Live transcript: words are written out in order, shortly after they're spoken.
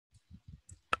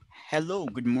Hello,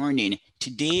 good morning.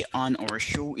 Today on our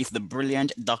show is the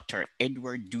brilliant Dr.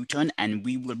 Edward Dutton, and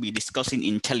we will be discussing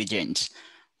intelligence.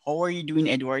 How are you doing,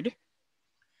 Edward?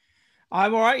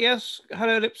 I'm all right, yes.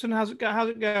 Hello, Lipton. How's it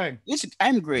going? Yes,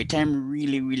 I'm great. I'm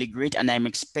really great, and I'm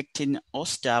expecting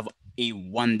us to have a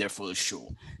wonderful show.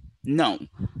 Now,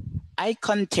 I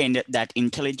contend that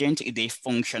intelligence is a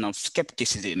function of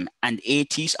skepticism, and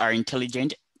atheists are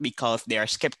intelligent because they are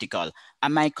skeptical.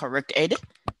 Am I correct, Ed?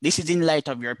 This is in light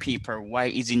of your paper, Why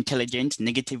is Intelligence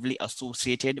Negatively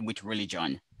Associated with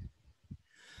Religion?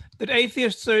 That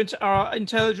atheists are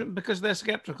intelligent because they're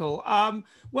skeptical.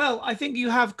 Well, I think you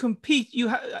have compete.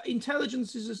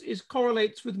 Intelligence is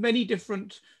correlates with many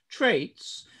different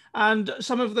traits, and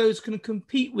some of those can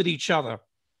compete with each other.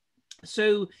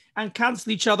 So and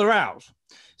cancel each other out.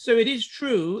 So it is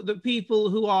true that people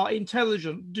who are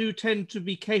intelligent do tend to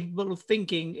be capable of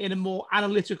thinking in a more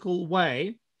analytical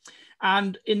way.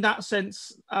 And in that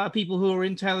sense, people who are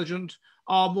intelligent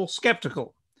are more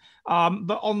skeptical.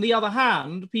 But on the other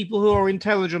hand, people who are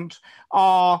intelligent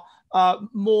are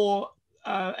more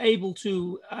able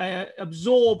to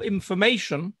absorb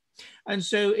information. And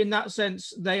so, in that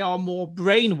sense, they are more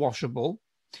brainwashable.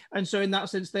 And so, in that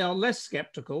sense, they are less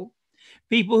skeptical.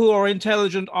 People who are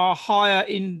intelligent are higher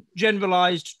in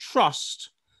generalized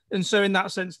trust. And so, in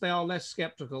that sense, they are less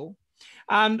skeptical.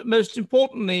 And most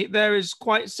importantly, there is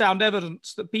quite sound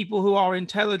evidence that people who are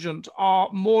intelligent are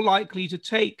more likely to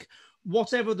take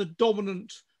whatever the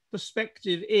dominant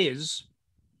perspective is,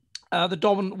 the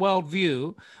dominant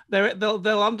worldview.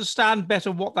 They'll understand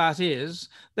better what that is.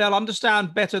 They'll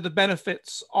understand better the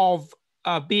benefits of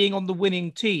being on the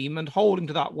winning team and holding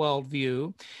to that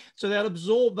worldview. So they'll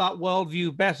absorb that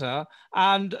worldview better,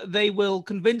 and they will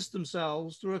convince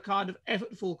themselves through a kind of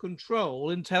effortful control,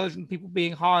 intelligent people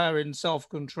being higher in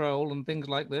self-control and things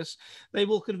like this, they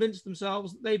will convince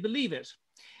themselves that they believe it.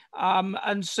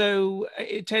 And so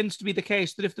it tends to be the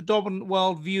case that if the dominant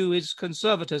worldview is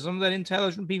conservatism, then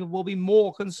intelligent people will be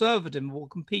more conservative, will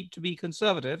compete to be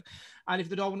conservative. And if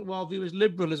the dominant worldview is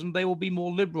liberalism, they will be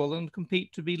more liberal and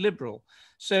compete to be liberal.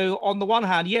 So on the one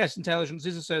hand, yes, intelligence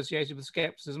is associated with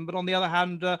skepticism, but on the other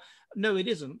hand, no, it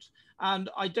isn't. And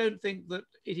I don't think that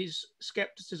it is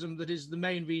skepticism that is the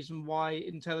main reason why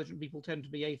intelligent people tend to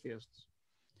be atheists.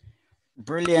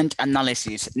 Brilliant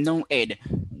analysis. Now, Ed,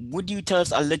 would you tell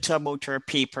us a little about your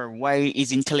paper, Why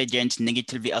is Intelligence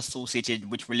Negatively Associated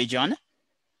with Religion?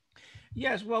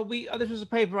 Yes, well, this was a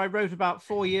paper I wrote about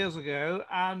 4 years ago,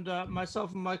 and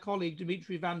myself and my colleague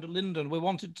Dimitri van der Linden, we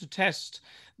wanted to test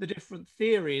the different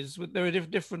theories. There are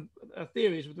different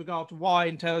theories with regard to why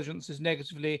intelligence is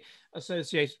negatively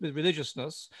associated with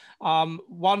religiousness.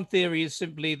 One theory is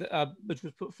simply that, which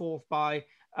was put forth by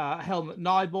Helmut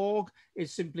Nyborg,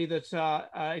 is simply that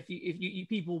if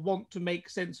people want to make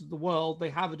sense of the world, they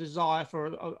have a desire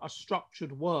for a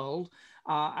structured world.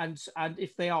 And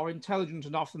if they are intelligent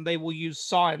enough, then they will use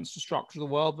science to structure the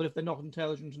world. But if they're not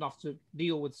intelligent enough to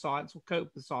deal with science or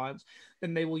cope with science,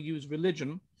 then they will use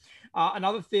religion.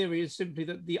 Another theory is simply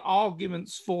that the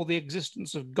arguments for the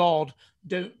existence of God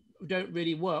don't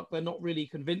really work. They're not really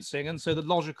convincing. And so the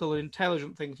logical and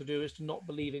intelligent thing to do is to not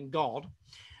believe in God.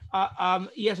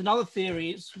 Yet another theory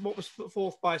is what was put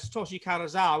forth by Satoshi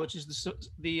Kanazawa, which is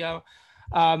the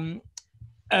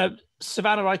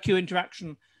Savannah IQ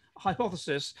interaction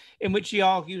hypothesis, in which he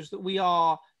argues that we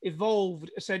are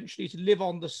evolved essentially to live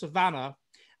on the savannah.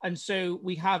 And so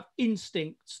we have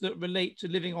instincts that relate to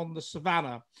living on the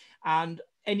savannah. And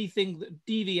anything that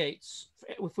deviates,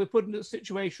 if we're put in a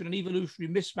situation, an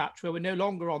evolutionary mismatch where we're no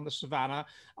longer on the savannah,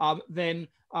 then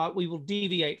we will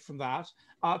deviate from that.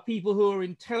 People who are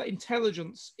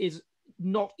intelligence is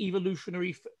not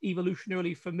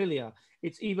evolutionarily familiar.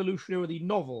 It's evolutionarily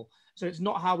novel. So it's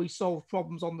not how we solve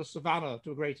problems on the savannah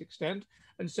to a great extent.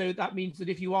 And so that means that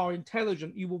if you are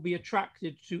intelligent, you will be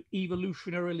attracted to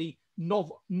evolutionarily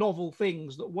novel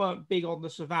things that weren't big on the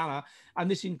savannah. And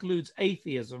this includes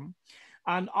atheism.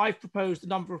 And I've proposed a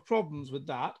number of problems with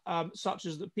that, such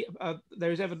as that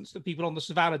there is evidence that people on the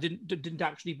savannah didn't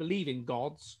actually believe in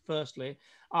gods, firstly,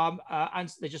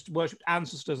 and they just worshipped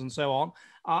ancestors and so on.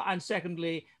 And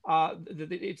secondly,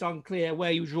 it's unclear where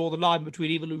you draw the line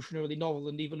between evolutionarily novel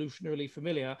and evolutionarily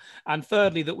familiar. And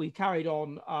thirdly, that we carried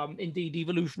on, indeed,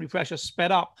 evolutionary pressure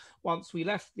sped up once we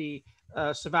left the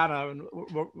savannah and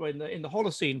in the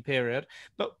Holocene period.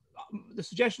 But the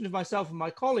suggestion of myself and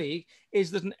my colleague is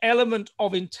that an element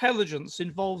of intelligence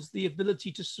involves the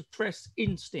ability to suppress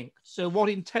instinct. So what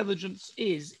intelligence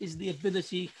is the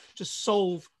ability to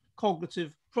solve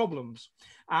cognitive problems.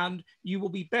 And you will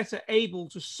be better able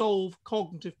to solve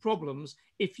cognitive problems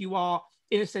if you are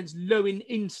in a sense, low in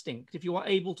instinct, if you are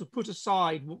able to put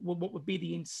aside what would be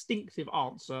the instinctive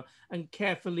answer and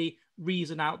carefully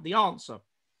reason out the answer.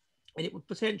 And it would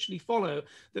potentially follow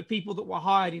that people that were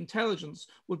higher in intelligence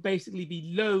would basically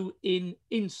be low in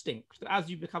instinct. That as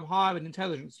you become higher in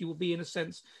intelligence, you will be, in a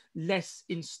sense, less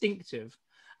instinctive.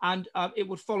 And it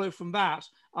would follow from that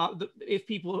that if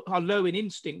people are low in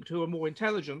instinct who are more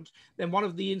intelligent, then one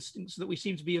of the instincts that we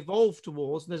seem to be evolved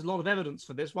towards, and there's a lot of evidence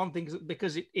for this, one thing is that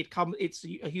because it's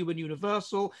a human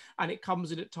universal and it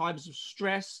comes in at times of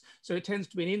stress, so it tends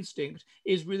to be an instinct,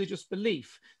 is religious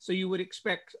belief. So you would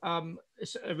expect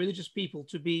religious people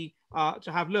to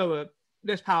have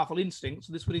less powerful instincts.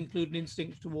 This would include an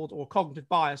instinct towards, or cognitive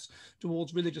bias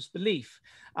towards, religious belief.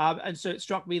 And so it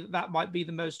struck me that that might be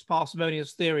the most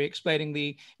parsimonious theory explaining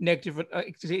the negative,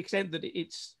 to the extent that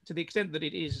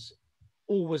it is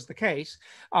always the case,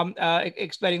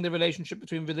 explaining the relationship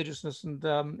between religiousness and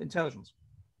intelligence.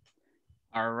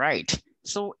 All right.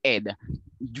 So Ed,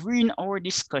 during our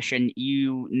discussion,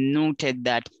 you noted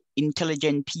that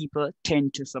intelligent people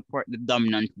tend to support the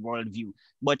dominant worldview,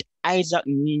 but Isaac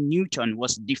Newton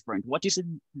was different. What is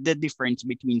the difference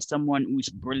between someone who is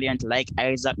brilliant like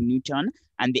Isaac Newton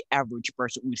and the average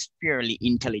person who is fairly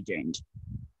intelligent?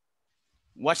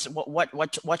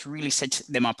 What really sets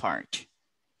them apart?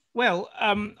 Well,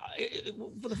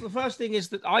 the first thing is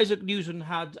that Isaac Newton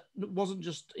wasn't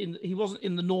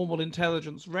in the normal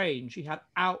intelligence range. He had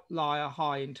outlier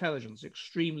high intelligence,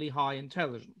 extremely high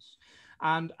intelligence.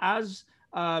 And as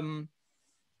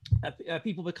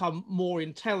people become more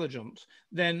intelligent,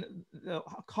 then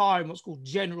higher in what's called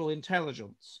general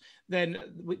intelligence, then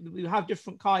we have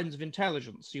different kinds of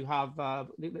intelligence. You have,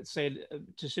 let's say,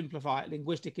 to simplify it,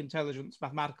 linguistic intelligence,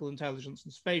 mathematical intelligence,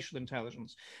 and spatial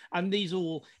intelligence. And these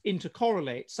all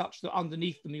intercorrelate such that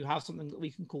underneath them you have something that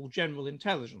we can call general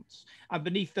intelligence. And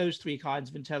beneath those three kinds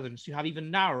of intelligence, you have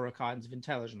even narrower kinds of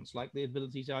intelligence, like the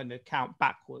ability to count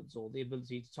backwards, or the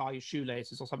ability to tie your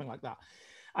shoelaces, or something like that.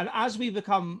 And as we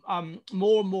become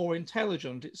more and more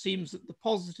intelligent, it seems that the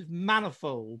positive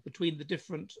manifold between the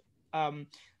different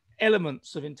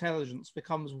elements of intelligence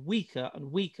becomes weaker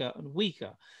and weaker and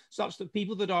weaker, such that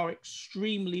people that are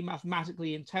extremely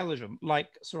mathematically intelligent, like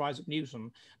Sir Isaac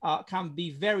Newton, can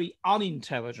be very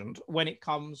unintelligent when it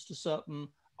comes to certain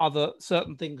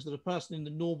things that a person in the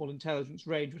normal intelligence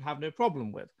range would have no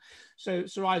problem with. So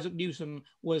Sir Isaac Newton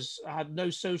had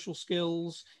no social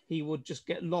skills. He would just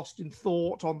get lost in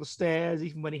thought on the stairs,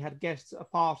 even when he had guests at a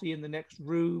party in the next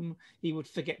room. He would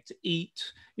forget to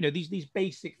eat. These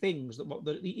basic things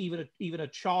that even a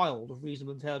child of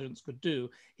reasonable intelligence could do,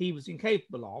 he was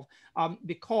incapable of,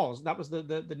 because that was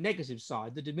the negative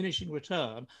side, the diminishing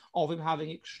return of him having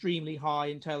extremely high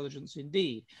intelligence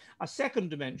indeed. A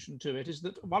second dimension to it is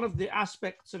that one of the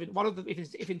aspects of it,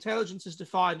 if intelligence is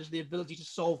defined as the ability to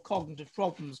solve cognitive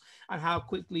problems and how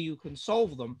quickly you can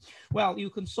solve them, well,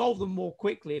 you can solve them more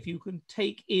quickly if you can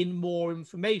take in more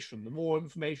information. The more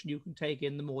information you can take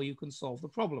in, the more you can solve the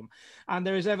problem. And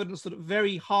there is evidence that at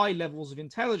very high levels of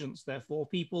intelligence, therefore,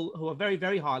 people who are very,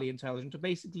 very highly intelligent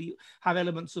basically have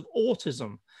elements of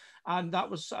autism. And that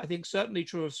was, I think, certainly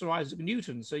true of Sir Isaac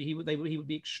Newton. So he would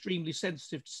be extremely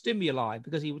sensitive to stimuli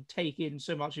because he would take in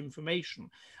so much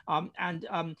information.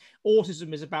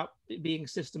 Autism is about being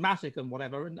systematic and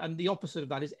whatever. And the opposite of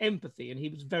that is empathy. And he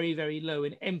was very, very low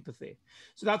in empathy.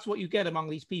 So that's what you get among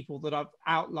these people that are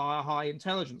outlier high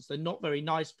intelligence. They're not very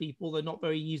nice people. They're not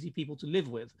very easy people to live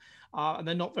with. And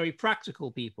they're not very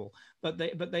practical people. But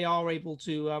they are able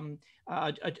to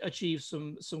achieve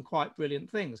some quite brilliant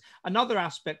things. Another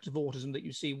aspect of autism that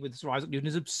you see with Sir Isaac Newton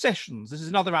is obsessions. This is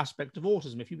another aspect of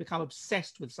autism. If you become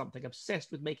obsessed with something,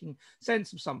 obsessed with making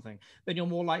sense of something, then you're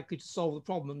more likely to solve the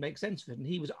problem and make sense of it. And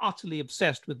he was utterly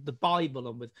obsessed with the Bible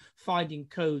and with finding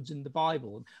codes in the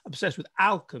Bible, and obsessed with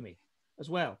alchemy as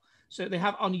well. So they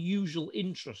have unusual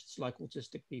interests like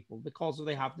autistic people because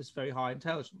they have this very high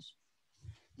intelligence.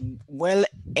 Well,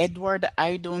 Edward,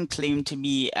 I don't claim to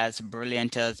be as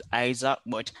brilliant as Isaac,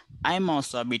 but I'm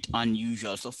also a bit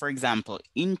unusual. So for example,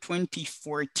 in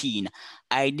 2014,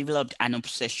 I developed an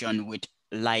obsession with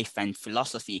life and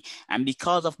philosophy. And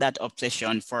because of that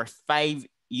obsession, for 5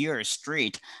 years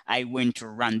straight, I went to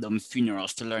random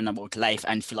funerals to learn about life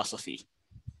and philosophy.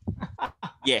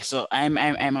 Yeah, so I'm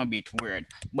a bit weird.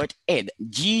 But Ed,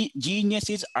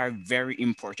 geniuses are very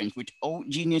important. Without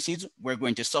geniuses, we're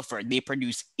going to suffer. They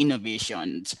produce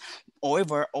innovations.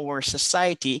 However, our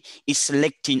society is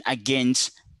selecting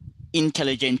against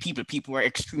intelligent people who are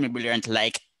extremely brilliant,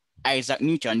 like Isaac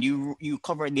Newton. You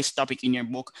covered this topic in your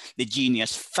book, The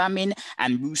Genius Famine,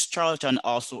 and Bruce Charlton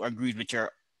also agreed with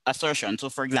your assertion. So,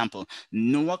 for example,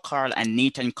 Noah, Carl, and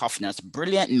Nathan Kofner's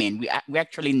brilliant men, we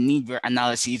actually need where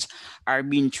analyses are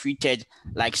being treated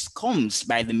like scums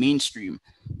by the mainstream.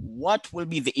 What will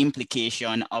be the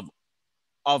implication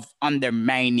of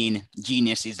undermining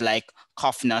geniuses like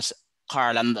Kofner's,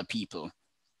 Carl, and the people?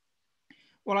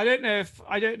 Well, I don't know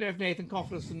if Nathan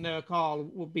Kofler and Noah Carl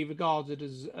would be regarded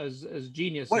as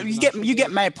geniuses. Well, And you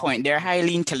get my point. They're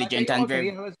highly intelligent and okay, very.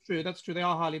 yeah, that's true. That's true. They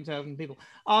are highly intelligent people.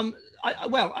 I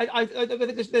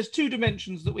think there's two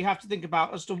dimensions that we have to think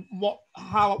about as to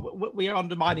how we are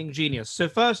undermining genius. So,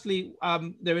 firstly,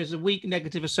 there is a weak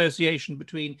negative association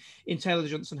between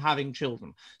intelligence and having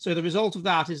children. So, the result of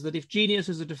that is that if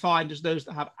geniuses are defined as those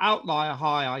that have outlier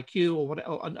high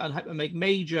IQ and make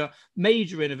major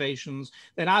innovations,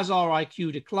 then as our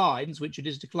IQ declines, which it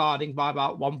is declining by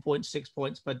about 1.6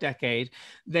 points per decade,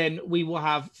 then we will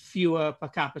have fewer per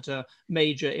capita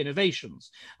major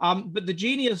innovations. But the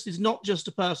genius is not just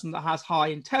a person that has high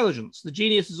intelligence. The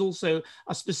genius is also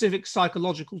a specific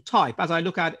psychological type. As I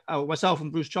look at myself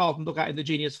and Bruce Charlton look at in The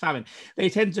Genius Famine, they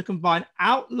tend to combine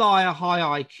outlier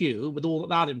high IQ, with all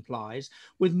that implies,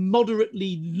 with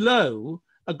moderately low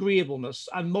agreeableness,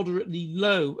 and moderately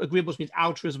low agreeableness means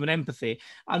altruism and empathy,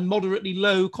 and moderately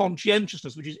low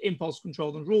conscientiousness, which is impulse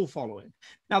control and rule following.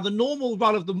 Now, the normal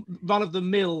run of the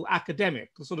mill academic,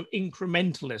 the sort of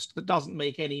incrementalist that doesn't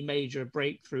make any major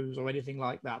breakthroughs or anything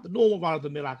like that, the normal run of the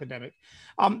mill academic,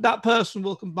 that person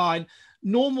will combine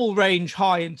normal range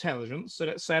high intelligence, so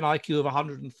let's say an IQ of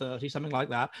 130, something like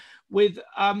that, with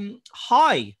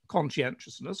high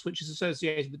conscientiousness, which is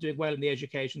associated with doing well in the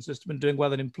education system and doing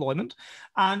well in employment,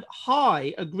 and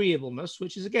high agreeableness,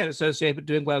 which is again associated with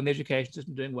doing well in the education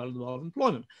system, doing well in the world of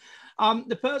employment.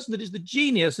 The person that is the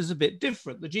genius is a bit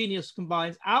different. The genius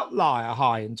combines outlier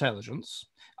high intelligence,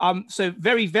 so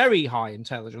very, very high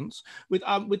intelligence, with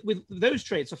those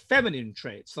traits are feminine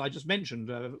traits that I just mentioned.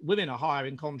 Women are higher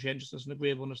in conscientiousness and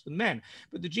agreeableness than men,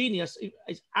 but the genius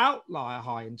is outlier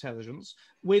high intelligence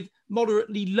with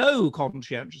moderately low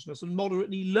conscientiousness and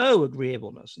moderately low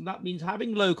agreeableness. And that means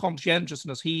having low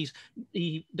conscientiousness,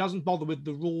 he doesn't bother with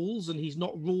the rules, and he's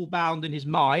not rule bound in his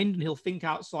mind, and he'll think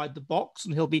outside the box,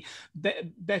 and he'll be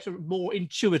better, more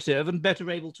intuitive, and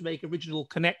better able to make original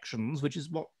connections, which is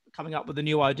what coming up with a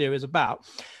new idea is about.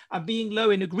 And being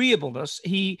low in agreeableness,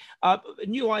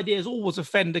 new ideas always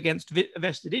offend against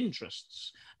vested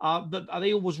interests, but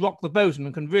they always rock the boat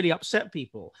and can really upset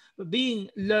people. But being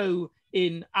low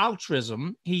in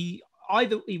altruism, he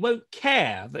won't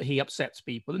care that he upsets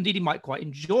people. Indeed, he might quite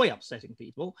enjoy upsetting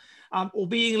people. Or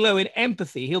being low in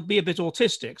empathy, he'll be a bit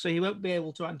autistic, so he won't be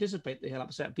able to anticipate that he'll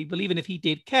upset people, even if he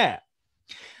did care.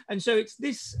 And so it's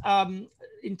this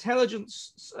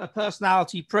intelligence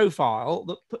personality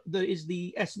profile that is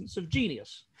the essence of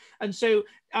genius. And so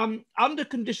under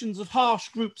conditions of harsh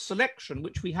group selection,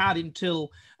 which we had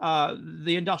until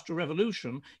the Industrial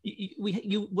Revolution,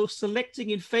 you were selecting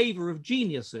in favor of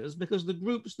geniuses because the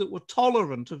groups that were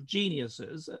tolerant of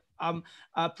geniuses,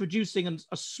 producing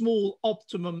a small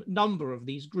optimum number of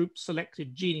these group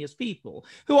selected genius people,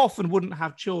 who often wouldn't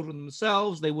have children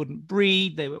themselves, they wouldn't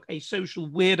breed, they were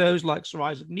asocial weirdos like Sir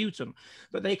Isaac Newton,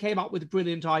 but they came up with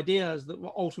brilliant ideas that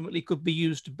ultimately could be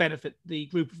used to benefit the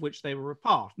group of which they were a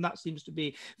part. And that seems to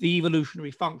be the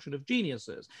evolutionary function of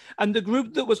geniuses. And the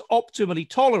group that was optimally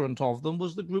tolerant of them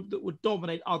was the group that would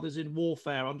dominate others in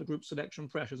warfare under group selection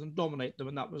pressures and dominate them,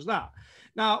 and that was that.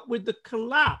 Now, with the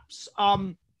collapse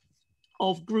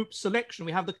of group selection,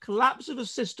 we have the collapse of a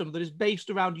system that is based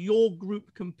around your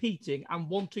group competing and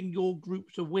wanting your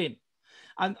group to win.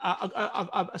 And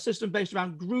a system based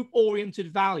around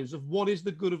group-oriented values of what is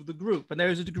the good of the group. And there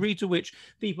is a degree to which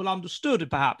people understood,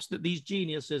 perhaps, that these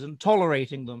geniuses and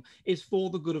tolerating them is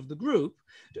for the good of the group,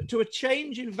 to a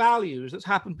change in values that's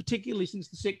happened particularly since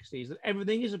the 60s, that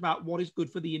everything is about what is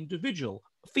good for the individual.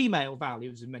 Female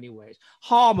values in many ways,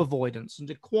 harm avoidance and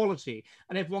equality,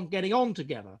 and everyone getting on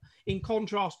together. In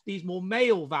contrast, these more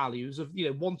male values of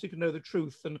wanting to know the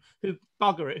truth and who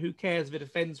bugger it, who cares if it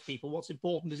offends people. What's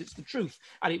important is it's the truth,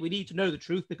 and we need to know the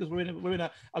truth because we're in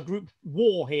a group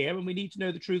war here, and we need to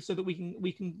know the truth so that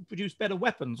we can produce better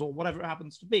weapons or whatever it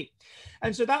happens to be.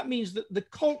 And so that means that the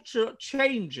culture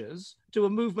changes to a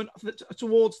movement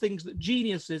towards things that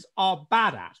geniuses are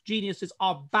bad at. Geniuses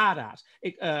are bad at.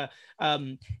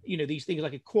 These things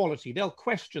like equality, they'll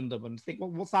question them and think, well,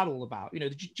 what's that all about? The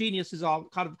geniuses are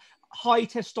kind of high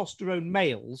testosterone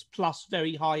males plus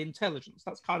very high intelligence.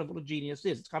 That's kind of what a genius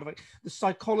is. It's kind of like the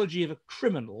psychology of a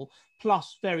criminal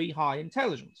plus very high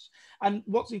intelligence. And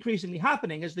what's increasingly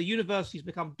happening as the universities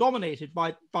become dominated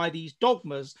by these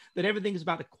dogmas that everything is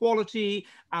about equality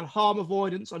and harm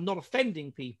avoidance and not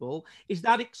offending people, is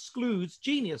that excludes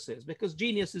geniuses, because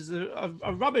geniuses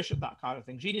are rubbish at that kind of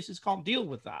thing. Geniuses can't deal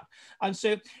with that. And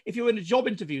so if you're in a job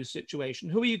interview situation,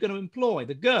 who are you going to employ?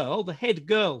 The girl, the head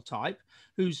girl type,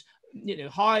 who's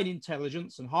high in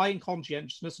intelligence and high in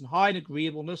conscientiousness and high in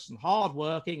agreeableness and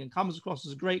hardworking and comes across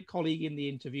as a great colleague in the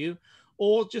interview,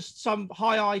 or just some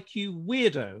high IQ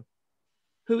weirdo?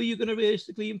 Who are you going to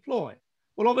realistically employ?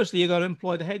 Well, obviously you're going to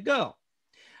employ the head girl.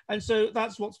 And so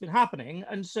that's what's been happening.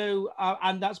 And so,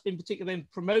 and that's been particularly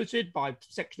promoted by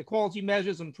sexual equality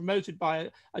measures and promoted by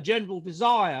a general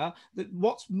desire that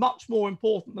what's much more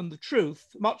important than the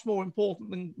truth, much more important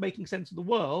than making sense of the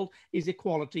world, is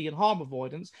equality and harm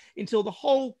avoidance, until the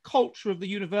whole culture of the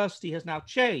university has now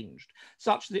changed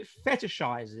such that it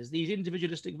fetishizes these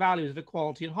individualistic values of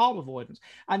equality and harm avoidance.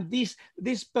 And this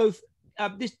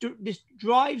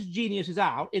drives geniuses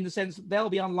out in the sense that they'll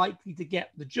be unlikely to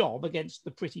get the job against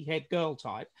the pretty head girl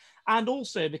type. And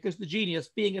also because the genius,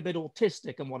 being a bit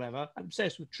autistic and whatever,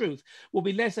 obsessed with truth, will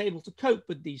be less able to cope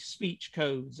with these speech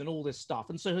codes and all this stuff.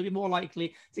 And so he'll be more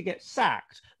likely to get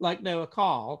sacked like Noah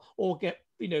Carl, or get,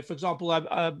 for example,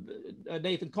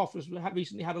 Nathan Coffers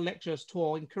recently had a lectures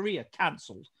tour in Korea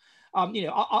cancelled.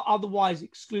 Otherwise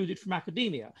excluded from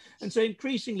academia. And so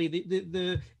increasingly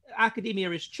the academia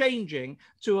is changing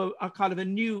to a kind of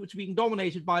to being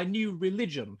dominated by a new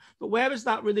religion. But whereas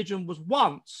that religion was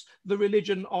once the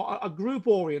religion, or a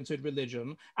group-oriented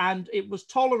religion, and it was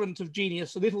tolerant of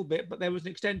genius a little bit, but there was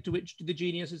an extent to which the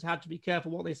geniuses had to be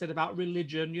careful what they said about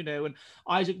religion, and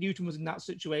Isaac Newton was in that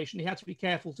situation. He had to be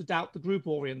careful to doubt the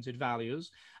group-oriented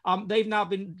values. They've now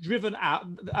been driven out.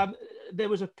 There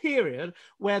was a period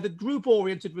where the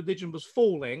group-oriented religion was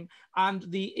falling and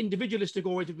the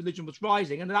individualistic-oriented religion was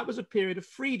rising. And that was a period of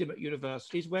freedom at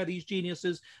universities where these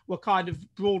geniuses were kind of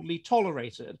broadly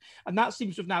tolerated. And that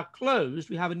seems to have now closed.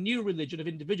 We have a new religion of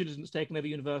individualism that's taken over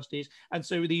universities. And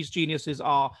so these geniuses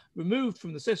are removed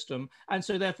from the system. And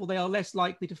so therefore they are less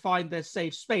likely to find their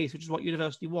safe space, which is what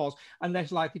university was, and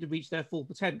less likely to reach their full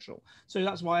potential. So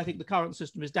that's why I think the current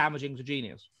system is damaging to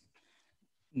genius.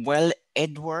 Well,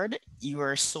 Edward, you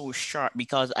are so sharp,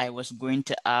 because I was going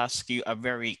to ask you a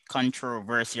very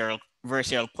controversial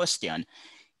question.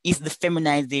 Is the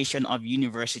feminization of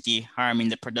university harming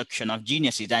the production of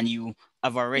geniuses? And you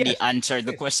have already answered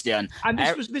the question. And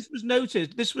this was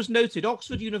noted. This was noted.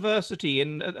 Oxford University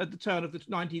at the turn of the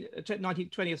 19th,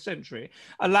 20th century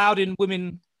allowed in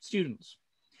women students,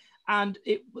 and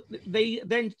they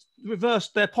then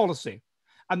reversed their policy.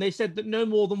 And they said that no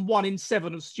more than 1 in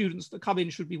 7 of students that come in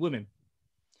should be women.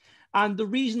 And the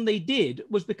reason they did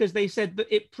was because they said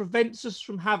that it prevents us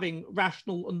from having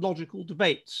rational and logical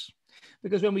debates.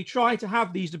 Because when we try to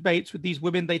have these debates with these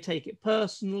women, they take it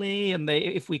personally, and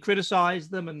if we criticize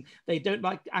them, and they don't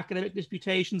like academic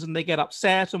disputations, and they get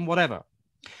upset and whatever.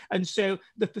 And so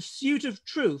the pursuit of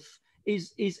truth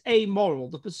is amoral.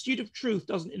 The pursuit of truth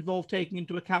doesn't involve taking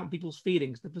into account people's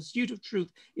feelings. The pursuit of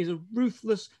truth is a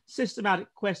ruthless,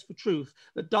 systematic quest for truth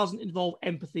that doesn't involve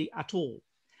empathy at all.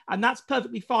 And that's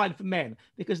perfectly fine for men,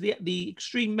 because the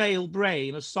extreme male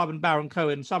brain, as Simon Baron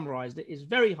Cohen summarized it, is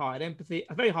very high in empathy,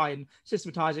 very high in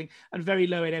systematizing, and very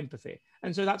low in empathy.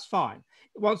 And so that's fine.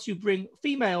 Once you bring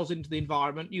females into the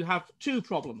environment, you have 2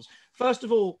 problems. First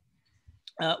of all,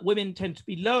 women tend to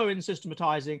be lower in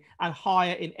systematizing and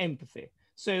higher in empathy.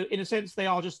 So in a sense, they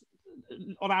are just,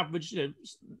 on average,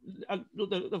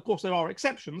 of course there are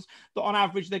exceptions, but on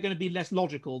average, they're going to be less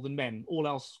logical than men, all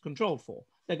else controlled for.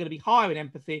 They're going to be higher in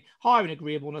empathy, higher in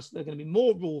agreeableness. They're going to be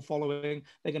more rule following.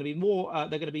 They're going to be more.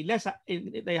 They're going to be less.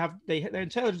 Their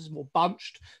intelligence is more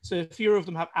bunched. So fewer of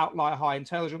them have outlier high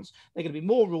intelligence. They're going to be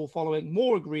more rule following,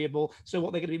 more agreeable. So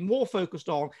what they're going to be more focused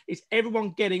on is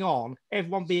everyone getting on,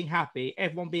 everyone being happy,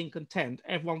 everyone being content,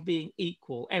 everyone being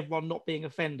equal, everyone not being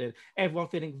offended, everyone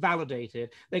feeling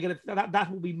validated. They're going to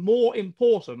that will be more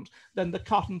important than the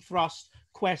cut and thrust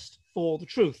quest for the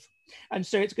truth. And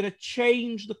so it's going to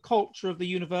change the culture of the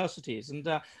universities. And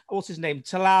what's his name?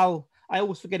 Talal, I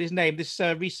always forget his name, this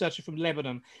researcher from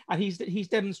Lebanon. And he's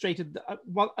demonstrated that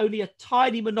only a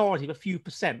tiny minority of a few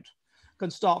percent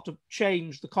can start to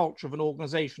change the culture of an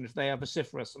organization if they are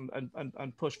vociferous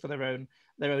and push for their own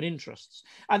interests.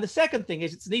 And the second thing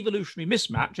is it's an evolutionary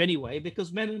mismatch anyway,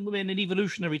 because men and women in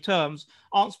evolutionary terms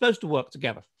aren't supposed to work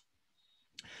together.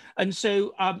 And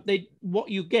so what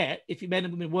you get if men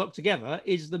and women work together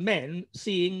is the men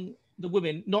seeing the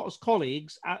women not as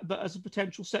colleagues, but as a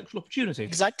potential sexual opportunity.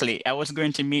 Exactly. I was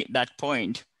going to make that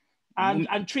point.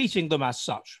 And treating them as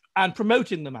such and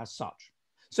promoting them as such.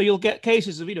 So you'll get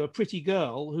cases of, a pretty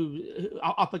girl who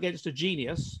up against a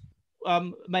genius,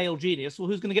 male genius. Well,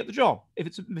 who's going to get the job if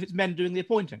it's men doing the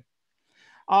appointing?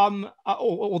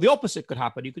 Or the opposite could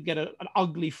happen. You could get an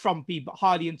ugly, frumpy but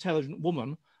highly intelligent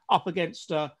woman up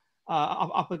against a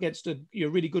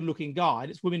really good-looking guy. And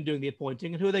it's women doing the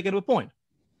appointing, and who are they going to appoint?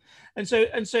 And so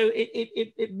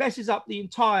it messes up the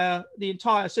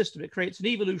entire system. It creates an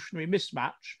evolutionary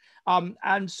mismatch.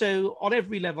 And so on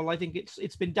every level, I think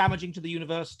it's been damaging to the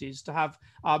universities to have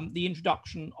the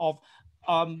introduction of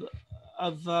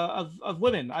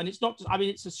women. And it's not, I mean,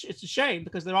 it's a shame,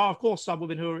 because there are, of course, some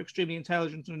women who are extremely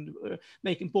intelligent and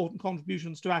make important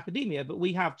contributions to academia, but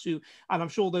we have to, and I'm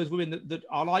sure those women that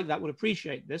are like that would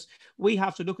appreciate this, we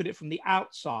have to look at it from the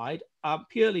outside,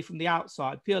 purely from the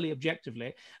outside, purely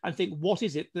objectively, and think, what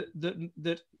is it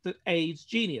that aids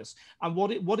genius? And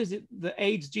what is it that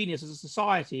aids genius as a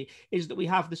society is that we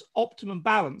have this optimum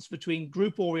balance between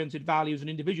group-oriented values and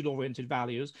individual-oriented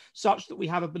values, such that we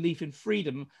have a belief in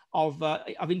freedom of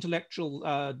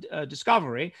intellectual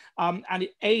discovery, and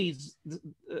it aids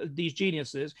these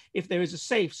geniuses if there is a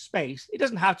safe space. It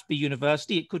doesn't have to be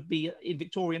university. It could be, in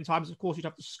Victorian times, of course, you'd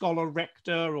have the scholar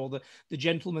rector or the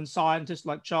gentleman scientist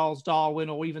like Charles Darwin,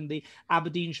 or even the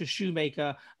Aberdeenshire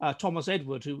shoemaker Thomas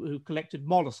Edward, who collected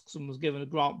mollusks and was given a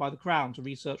grant by the Crown to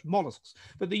research mollusks.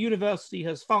 But the university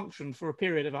has functioned for a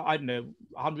period of, I don't know,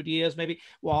 100 years maybe,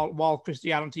 while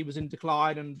Christianity was in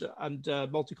decline and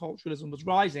multiculturalism was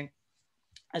rising,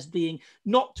 as being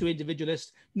not too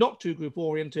individualist, not too group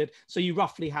oriented. So you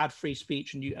roughly had free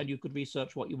speech, and you could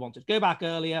research what you wanted. Go back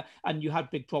earlier, and you had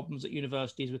big problems at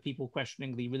universities with people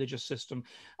questioning the religious system.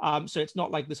 So it's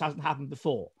not like this hasn't happened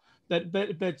before. It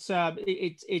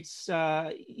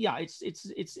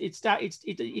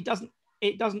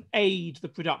doesn't aid the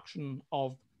production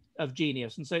of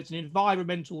genius. And so it's an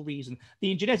environmental reason.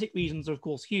 The genetic reasons are, of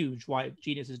course, huge why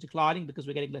genius is declining, because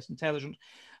we're getting less intelligent.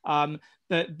 But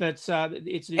it's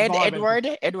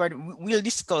an Edward, we'll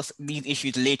discuss these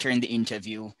issues later in the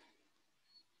interview.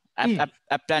 I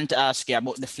plan to ask you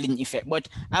about the Flynn effect, but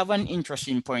I have an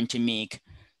interesting point to make.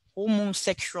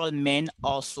 Homosexual men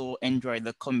also enjoy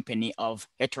the company of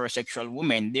heterosexual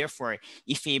women. Therefore,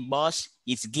 if a boss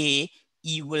is gay,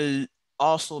 he will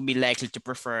also be likely to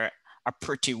prefer a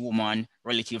pretty woman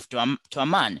relative to a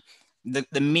man. The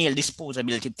male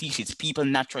disposability thesis, people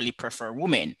naturally prefer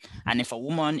women. And if a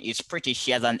woman is pretty,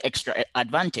 she has an extra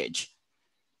advantage.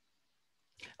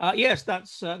 Yes,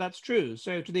 that's true.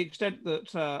 So to the extent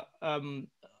that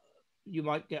you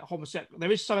might get homosexual,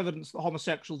 there is some evidence that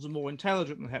homosexuals are more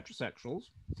intelligent than heterosexuals.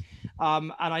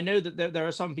 And I know that there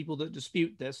are some people that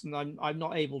dispute this, and I'm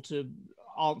not able to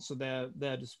answer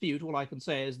their dispute. All I can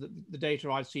say is that the data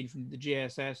I've seen from the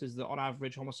GSS is that on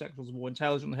average homosexuals are more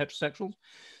intelligent than heterosexuals.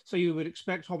 So you would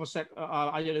expect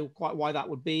I don't know quite why that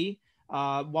would be.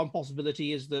 One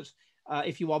possibility is that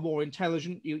if you are more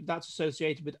intelligent, that's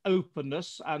associated with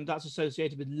openness, and that's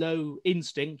associated with low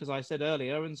instinct, as I said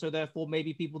earlier. And so therefore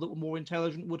maybe people that were more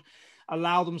intelligent would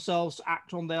allow themselves to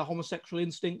act on their homosexual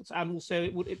instincts. And also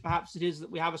perhaps it is that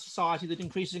we have a society that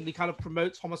increasingly kind of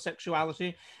promotes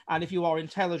homosexuality. And if you are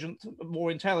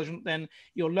more intelligent, then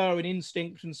you're lower in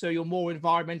instinct, and so you're more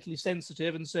environmentally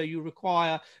sensitive, and so you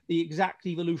require the exact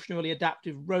evolutionarily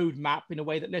adaptive roadmap in a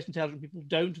way that less intelligent people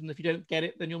don't. And if you don't get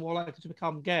it, then you're more likely to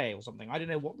become gay or something. I don't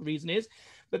know what the reason is,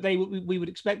 but we would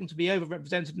expect them to be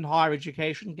overrepresented in higher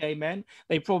education, gay men.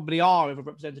 They probably are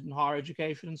overrepresented in higher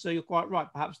education, and so you're quite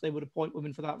right. Perhaps they would appoint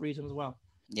women for that reason as well.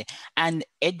 Yeah. And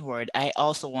Edward, I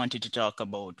also wanted to talk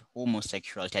about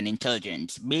homosexuality and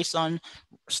intelligence. Based on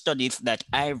studies that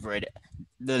I've read,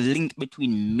 the link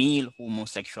between male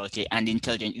homosexuality and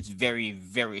intelligence is very,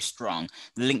 very strong.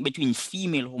 The link between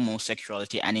female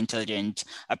homosexuality and intelligence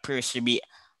appears to be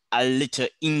a little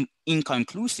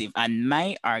inconclusive. And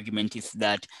my argument is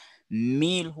that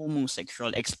male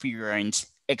homosexual experience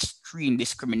extreme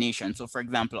discrimination. So for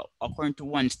example, according to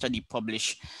one study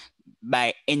published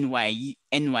by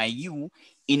NYU,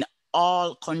 in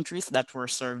all countries that were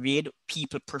surveyed,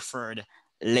 people preferred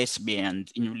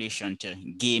lesbians in relation to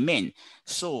gay men.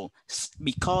 So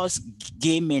because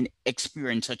gay men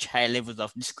experience such high levels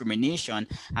of discrimination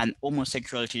and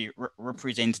homosexuality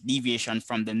represents deviation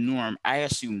from the norm, I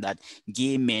assume that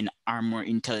gay men are more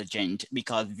intelligent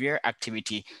because their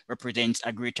activity represents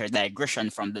a greater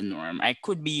digression from the norm. I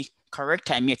could be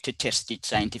correct. I'm yet to test it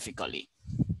scientifically.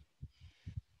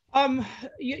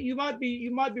 You might be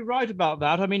right about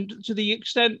that. I mean, to the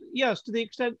extent, yes,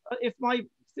 if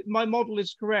my model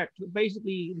is correct, that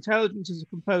basically intelligence is a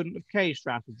component of K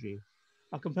strategy,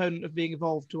 a component of being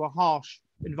evolved to a harsh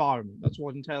environment. That's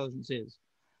what intelligence is.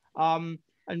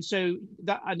 And so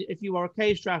that, and if you are a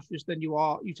K strategist, then you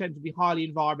tend to be highly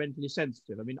environmentally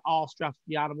sensitive. I mean, R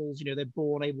strategy animals, you know, they're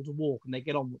born able to walk and they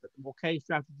get on with it. The more K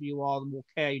strategy you are, the more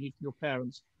care you need from your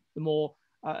parents, the more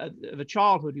of a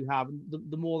childhood you have, and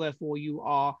the more therefore you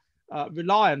are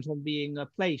reliant on being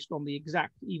placed on the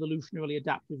exact evolutionarily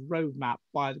adaptive roadmap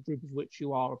by the group of which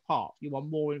you are a part. You are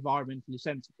more environmentally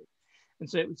sensitive. And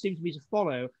so it would seem to me to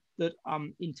follow that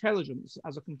intelligence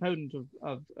as a component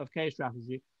of K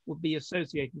strategy would be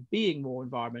associated with being more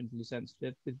environmentally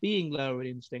sensitive, with being lower in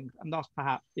instinct, and thus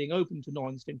perhaps being open to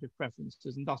non-instinctive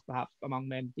preferences, and thus perhaps among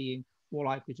men being more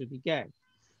likely to be gay.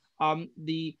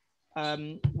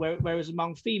 Whereas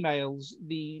among females,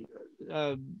 the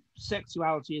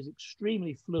sexuality is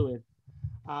extremely fluid,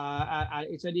 and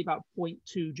it's only about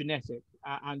 0.2 genetic,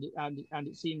 and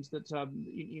it seems that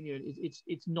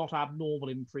it's not abnormal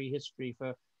in prehistory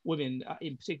for women,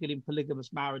 in particular in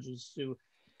polygamous marriages, to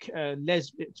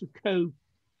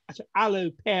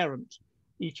allo-parent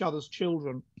each other's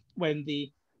children when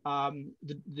the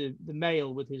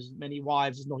male with his many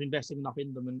wives is not investing enough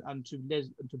in them, and to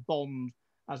bond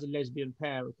as a lesbian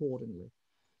pair accordingly.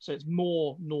 So it's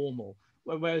more normal,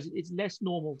 whereas it's less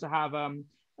normal to have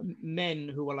men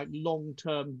who are like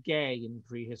long-term gay in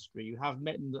prehistory. You have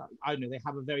men that, I don't know, they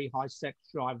have a very high sex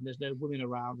drive and there's no women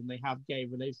around, and they have gay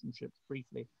relationships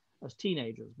briefly as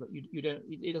teenagers, but you don't,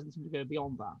 it doesn't seem to go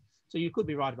beyond that. So you could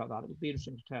be right about that. It would be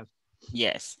interesting to test.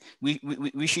 Yes, we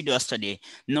should do a study.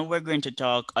 Now we're going to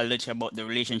talk a little about the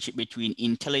relationship between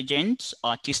intelligence,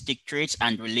 artistic traits,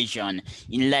 and religion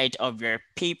in light of your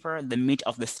paper, The Myth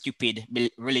of the Stupid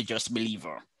Religious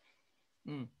Believer.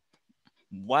 Mm.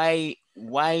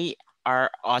 Why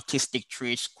are artistic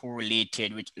traits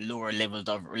correlated with lower levels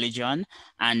of religion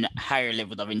and higher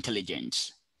levels of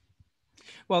intelligence?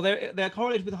 Well, they're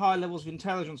correlated with higher levels of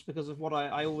intelligence because of what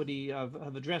I already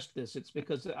have addressed this. It's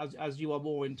because as you are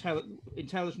more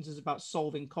intelligence is about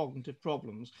solving cognitive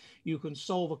problems. You can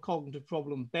solve a cognitive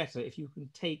problem better if you can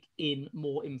take in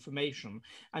more information,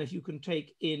 and if you can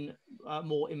take in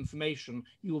more information,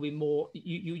 you will be more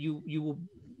you will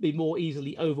be more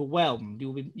easily overwhelmed.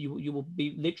 You will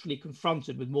be literally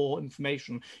confronted with more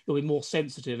information. You'll be more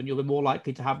sensitive, and you'll be more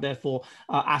likely to have therefore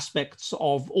aspects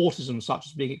of autism, such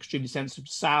as being extremely sensitive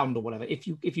to sound or whatever. If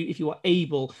you are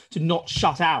able to not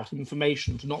shut out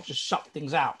information, to not just shut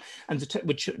things out, and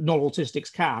which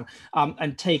non-autistics can,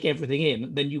 and take everything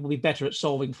in, then you will be better at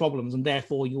solving problems, and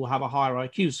therefore you will have a higher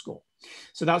IQ score.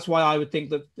 So that's why I would think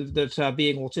that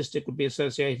being autistic would be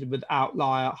associated with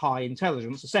outlier high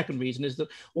intelligence. The second reason is that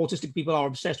autistic people are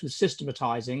obsessed with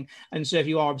systematizing. And so if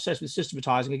you are obsessed with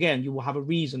systematizing, again, you will have a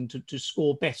reason to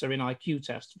score better in IQ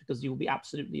tests, because you will be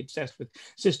absolutely obsessed with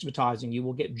systematizing. You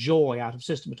will get joy out of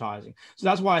systematizing. So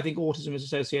that's why I think autism is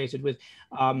associated with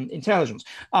intelligence.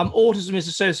 Autism is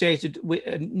associated with,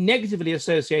 negatively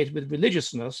associated with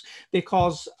religiousness,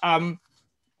 because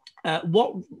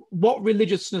what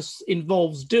religiousness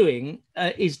involves doing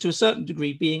is, to a certain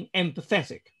degree, being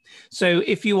empathetic. So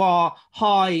if you are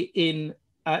high in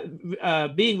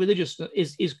being religious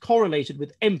is correlated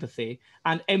with empathy,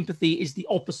 and empathy is the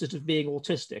opposite of being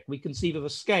autistic. We conceive of a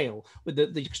scale with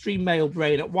the extreme male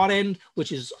brain at one end,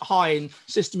 which is high in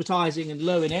systematizing and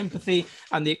low in empathy,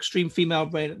 and the extreme female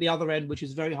brain at the other end, which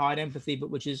is very high in empathy,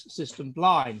 but which is system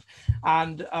blind.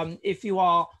 And if you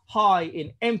are high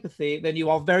in empathy, then you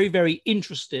are very, very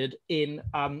interested in,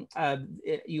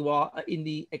 you are in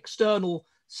the external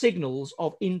signals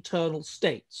of internal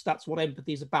states. That's what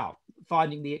empathy is about,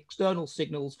 finding the external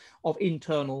signals of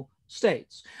internal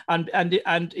states. And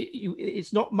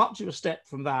it's not much of a step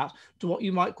from that to what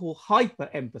you might call hyper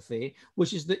empathy,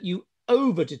 which is that you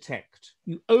over detect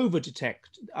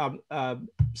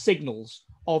signals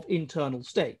of internal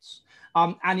states.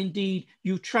 And indeed,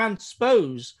 you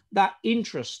transpose that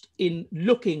interest in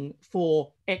looking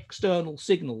for external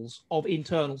signals of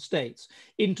internal states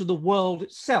into the world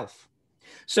itself.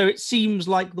 So it seems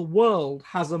like the world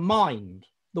has a mind.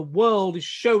 The world is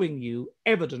showing you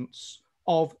evidence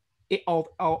of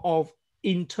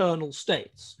internal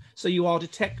states. So you are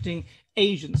detecting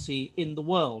agency in the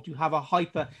world. You have a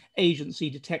hyper agency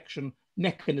detection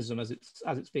mechanism, as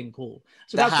it's being called.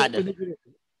 So that's what religion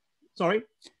is. Sorry?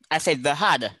 I said the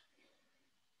HUD.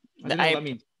 I don't know what that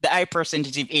means. The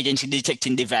hypersensitive agency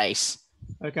detecting device.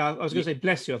 Okay, I was going to say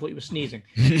bless you. I thought you were sneezing,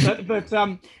 but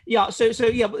yeah. So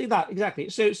yeah, that exactly.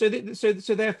 So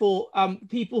therefore,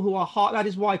 people who are that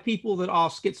is why people that are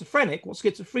schizophrenic, what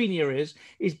schizophrenia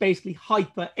is basically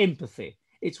hyper empathy.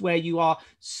 It's where you are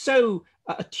so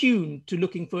attuned to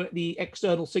looking for the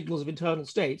external signals of internal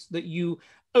states that you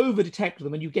over detect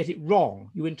them and you get it wrong.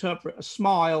 You interpret a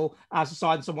smile as a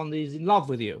sign that someone is in love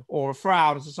with you, or a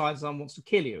frown as a sign someone wants to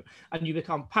kill you, and you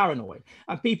become paranoid.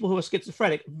 And people who are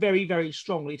schizophrenic very, very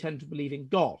strongly tend to believe in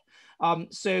God.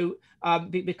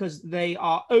 Because they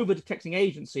are over detecting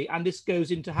agency, and this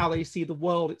goes into how they see the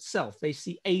world itself. They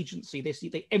see agency,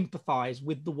 they empathize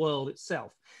with the world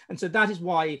itself. And so that is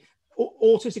why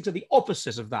autistics are the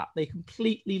opposite of that. They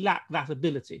completely lack that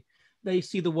ability. They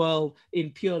see the world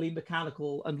in purely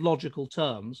mechanical and logical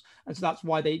terms. And so that's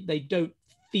why they don't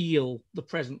feel the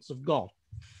presence of God.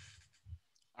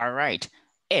 All right.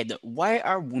 Ed, why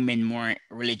are women more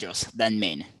religious than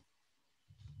men?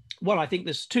 Well, I think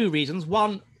there's two reasons.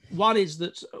 One is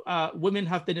that women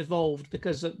have been evolved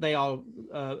because they are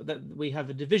that we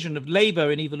have a division of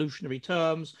labor in evolutionary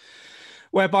terms,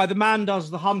 whereby the man does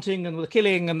the hunting and the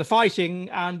killing and the fighting,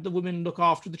 and the women look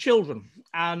after the children.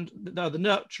 And they're the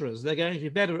nurturers. They're going to be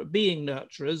better at being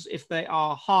nurturers if they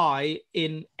are high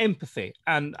in empathy.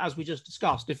 And as we just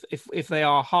discussed, if they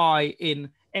are high in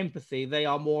empathy, they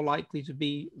are more likely to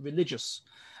be religious.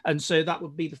 And so that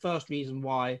would be the first reason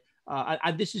why.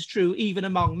 And this is true even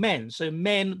among men. So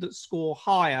men that score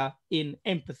higher in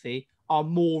empathy are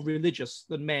more religious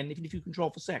than men, even if you control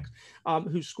for sex,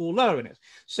 who score lower in it.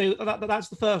 So that's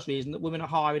the first reason that women are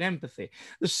higher in empathy.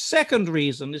 The second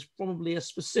reason is probably a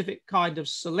specific kind of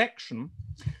selection.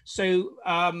 So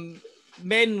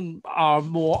men are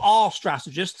more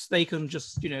strategists. They can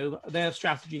just, their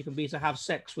strategy can be to have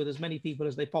sex with as many people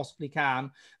as they possibly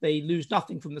can. They lose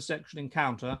nothing from the sexual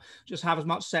encounter, just have as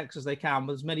much sex as they can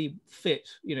with as many fit,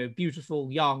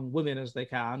 beautiful young women as they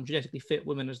can, genetically fit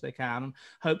women as they can, and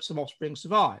hope some offspring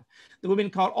survive. The women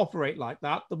can't operate like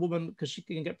that. The woman, because she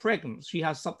can get pregnant, she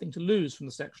has something to lose from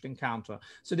the sexual encounter.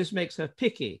 So this makes her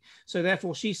picky. So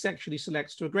therefore she sexually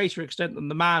selects to a greater extent than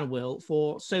the man will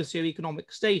for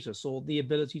socioeconomic status, or the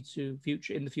ability to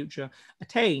in the future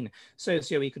attain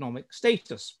socioeconomic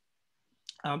status.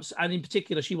 And in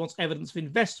particular, she wants evidence of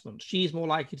investment. She's more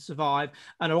likely to survive,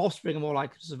 and her offspring are more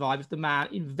likely to survive if the man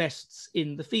invests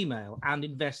in the female and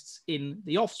invests in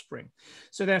the offspring.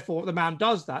 So therefore, the man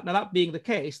does that. Now, that being the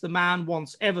case, the man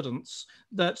wants evidence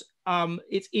that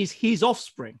it is his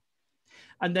offspring,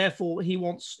 and therefore he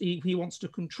wants to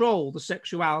control the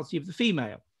sexuality of the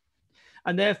female.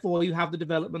 And therefore, you have the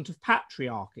development of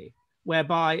patriarchy,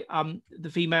 whereby the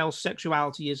female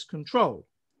sexuality is controlled.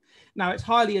 Now, it's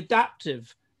highly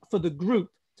adaptive for the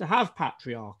group to have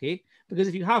patriarchy, because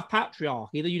if you have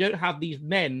patriarchy, then you don't have these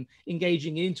men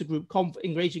engaging in intra-group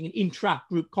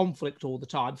conflict all the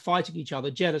time, fighting each other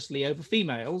jealously over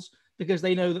females, because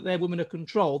they know that their women are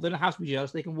controlled. They don't have to be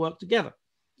jealous. They can work together.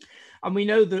 And we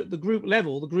know that the group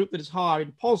level, the group that is higher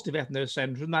in positive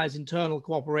ethnocentrism, that is internal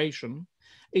cooperation,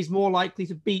 is more likely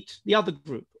to beat the other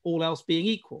group, all else being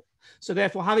equal. So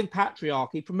therefore, having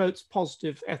patriarchy promotes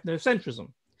positive ethnocentrism.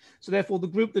 So therefore, the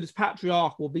group that is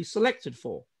patriarchal will be selected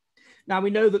for. Now,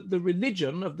 we know that the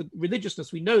religion of the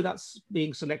religiousness, we know that's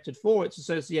being selected for. It's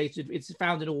associated, it's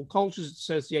found in all cultures. It's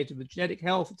associated with genetic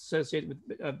health. It's associated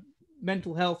with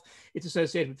mental health. It's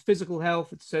associated with physical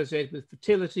health. It's associated with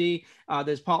fertility.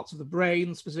 There's parts of the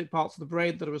brain, specific parts of the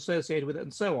brain that are associated with it,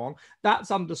 and so on.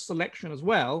 That's under selection as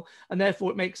well, and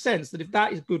therefore it makes sense that if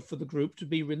that is good for the group to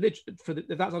be religious,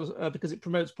 because it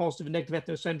promotes positive and negative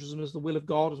ethnocentrism as the will of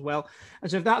God as well. And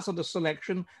so if that's under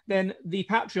selection, then the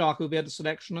patriarchy will be under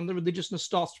selection, and the religiousness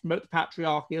starts to promote the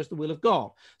patriarchy as the will of God.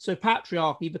 So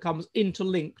patriarchy becomes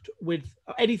interlinked with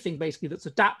anything basically that's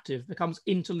adaptive, becomes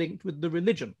interlinked with the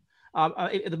religion.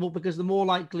 Because the more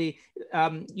likely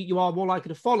you are more likely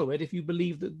to follow it if you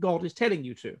believe that God is telling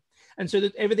you to. And so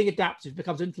that everything adaptive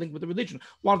becomes interlinked with the religion.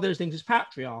 One of those things is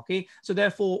patriarchy. So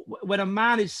therefore, when a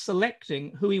man is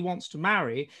selecting who he wants to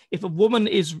marry, if a woman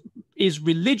is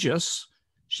religious,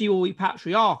 she will be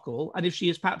patriarchal. And if she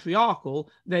is patriarchal,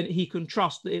 then he can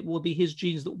trust that it will be his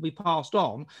genes that will be passed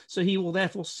on. So he will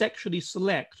therefore sexually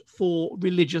select for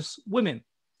religious women.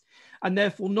 And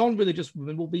therefore non-religious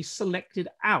women will be selected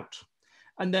out.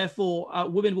 And therefore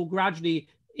women will gradually,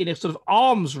 in a sort of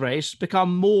arms race,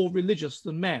 become more religious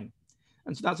than men.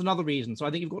 And so that's another reason. So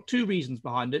I think you've got two reasons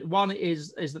behind it. One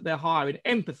is that they're higher in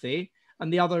empathy,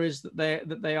 and the other is that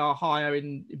they are higher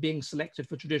in being selected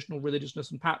for traditional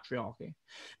religiousness and patriarchy.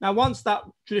 Now, once that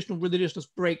traditional religiousness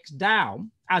breaks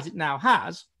down, as it now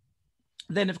has,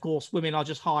 then of course women are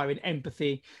just higher in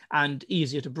empathy and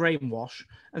easier to brainwash,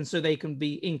 and so they can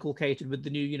be inculcated with the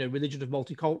new, you know, religion of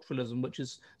multiculturalism, which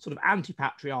is sort of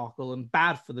anti-patriarchal and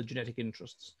bad for the genetic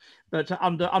interests. But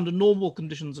under normal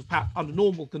conditions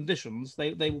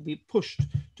they will be pushed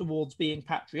towards being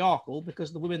patriarchal,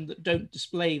 because the women that don't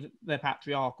display their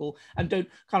patriarchal and don't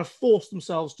kind of force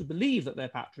themselves to believe that they're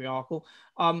patriarchal,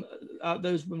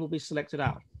 those women will be selected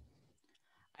out.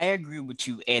 I agree with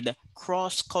you, Ed.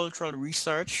 Cross-cultural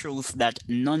research shows that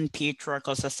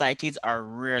non-patriarchal societies are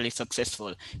rarely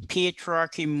successful.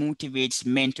 Patriarchy motivates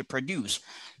men to produce.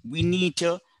 We need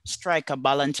to strike a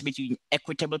balance between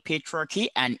equitable patriarchy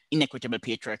and inequitable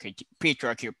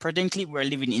patriarchy. Presently, we're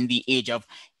living in the age of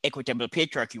equitable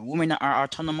patriarchy. Women are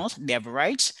autonomous, they have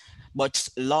rights, but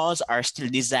laws are still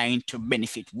designed to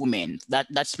benefit women.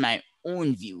 That's my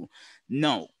own view.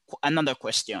 Now, another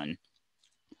question.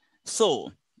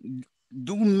 So,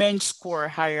 do men score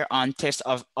higher on tests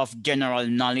of general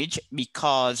knowledge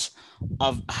because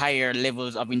of higher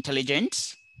levels of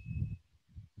intelligence?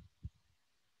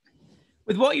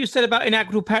 With what you said about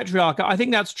inequitable patriarchy, I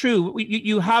think that's true.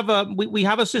 We have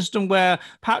a system where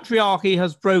patriarchy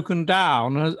has broken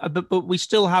down, but we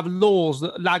still have laws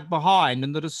that lag behind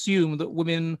and that assume that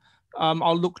women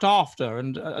are looked after,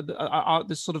 and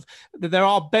this sort of, there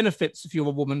are benefits if you're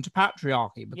a woman to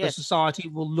patriarchy, because Yes. society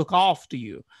will look after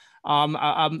you.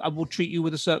 And will treat you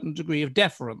with a certain degree of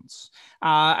deference,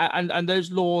 and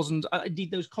those laws and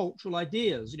indeed those cultural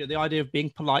ideas, you know, the idea of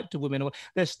being polite to women,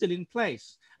 they're still in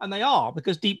place, and they are,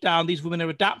 because deep down these women are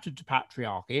adapted to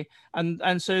patriarchy,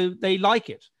 and so they like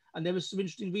it. And there was some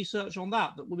interesting research on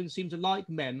that women seem to like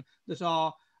men that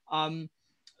are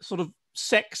sort of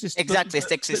sexist, Exactly, but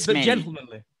sexist but men.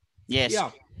 gentlemanly. Yes.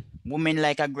 Yeah. Women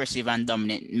like aggressive and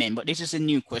dominant men. But this is a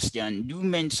new question. Do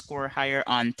men score higher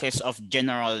on tests of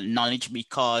general knowledge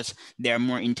because they're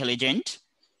more intelligent?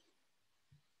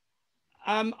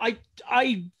 I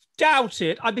doubt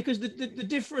it, because the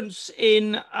difference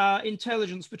in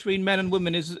intelligence between men and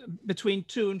women is between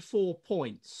 2 and 4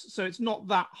 points. So it's not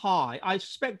that high. I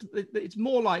suspect that it's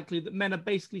more likely that men are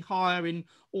basically higher in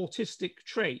autistic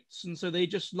traits. And so they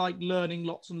just like learning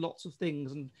lots and lots of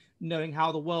things and knowing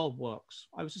how the world works.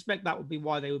 I would suspect that would be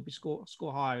why they would be score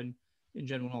higher in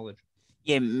general knowledge.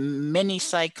 Yeah, many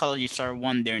psychologists are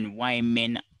wondering why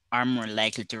men are more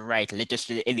likely to write letters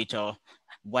to the editor,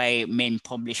 why men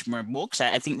publish more books.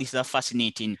 I think this is a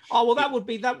fascinating. Oh well, that would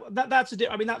be that's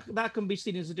I mean that can be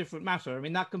seen as a different matter. I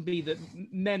mean, that can be that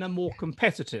men are more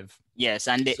competitive. Yes,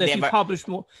 and so if you publish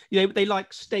more, you know, they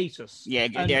like status. Yeah,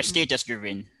 they're status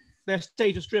driven. They're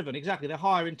status driven, exactly. They're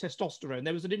higher in testosterone.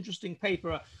 There was an interesting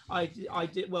paper I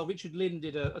did. Well, Richard Lynn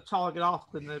did a target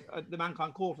article in the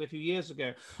Mankind Quarterly a few years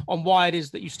ago on why it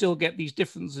is that you still get these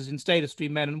differences in status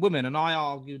between men and women. And I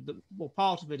argued that, well,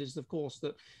 part of it is, of course,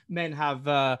 that men have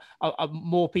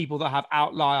more people that have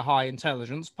outlier high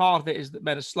intelligence. Part of it is that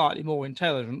men are slightly more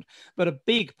intelligent, but a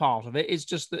big part of it is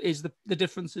just the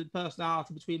difference in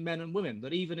personality between men and women.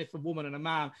 That even if a woman and a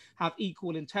man have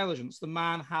equal intelligence, the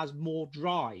man has more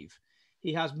drive.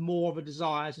 He has more of a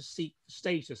desire to seek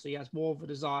status. He has more of a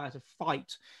desire to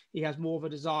fight. He has more of a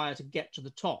desire to get to the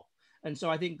top. And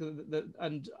so I think that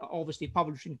and obviously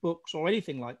publishing books or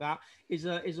anything like that is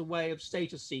a way of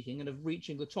status seeking and of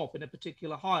reaching the top in a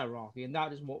particular hierarchy. And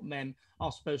that is what men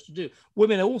are supposed to do.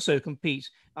 Women also compete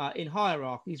in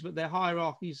hierarchies, but their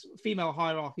hierarchies, female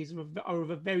hierarchies, are of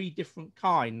a very different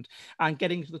kind. And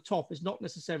getting to the top is not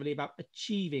necessarily about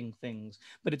achieving things,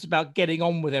 but it's about getting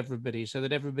on with everybody so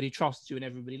that everybody trusts you and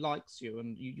everybody likes you,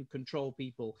 and you control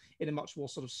people in a much more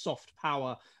sort of soft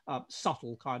power,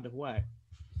 subtle kind of way.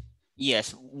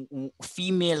 Yes,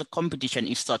 female competition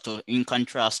is subtle in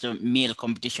contrast to male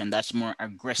competition that's more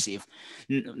aggressive.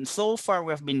 So far,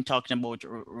 we've been talking about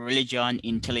religion,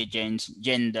 intelligence,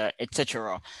 gender,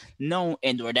 etc. Now,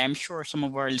 Edward, I'm sure some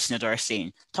of our listeners are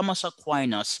saying Thomas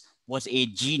Aquinas was a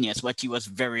genius, but he was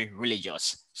very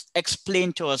religious.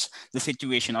 Explain to us the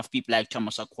situation of people like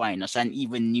Thomas Aquinas and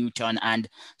even Newton and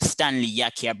Stanley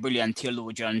Yaki, a brilliant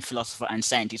theologian, philosopher, and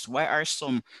scientist. Why are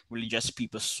some religious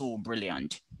people so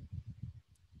brilliant?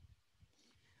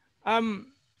 Well,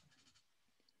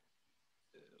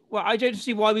 I don't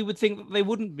see why we would think that they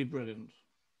wouldn't be brilliant.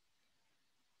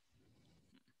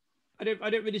 I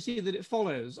don't really see that it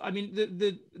follows. I mean,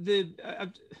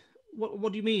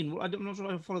 what do you mean? I'm not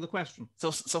sure I follow the question. So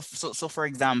for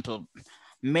example,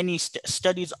 many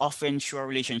studies often show a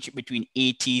relationship between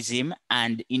atheism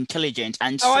and intelligence,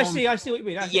 and I see what you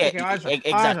mean.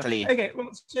 Exactly. Okay,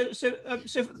 well,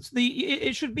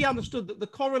 it should be understood that the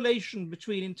correlation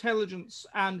between intelligence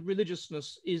and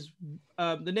religiousness is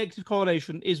the negative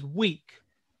correlation is weak.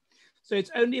 So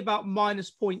it's only about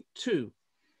minus 0.2.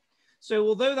 So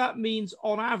although that means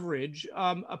on average,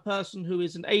 a person who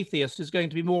is an atheist is going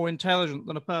to be more intelligent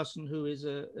than a person who is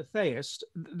a theist,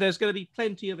 there's going to be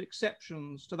plenty of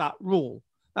exceptions to that rule.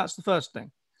 That's the first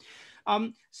thing.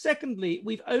 Secondly,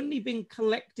 we've only been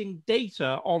collecting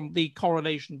data on the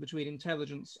correlation between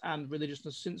intelligence and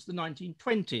religiousness since the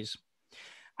 1920s.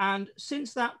 And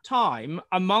since that time,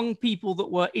 among people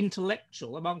that were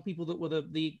intellectual, among people that were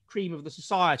the cream of the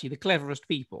society, the cleverest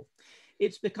people,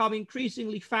 it's become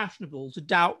increasingly fashionable to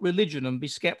doubt religion and be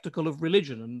skeptical of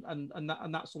religion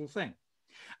and that sort of thing.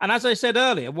 And as I said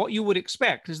earlier, what you would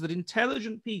expect is that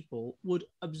intelligent people would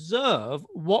observe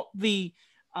what the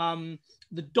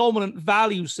dominant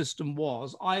value system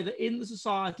was, either in the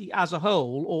society as a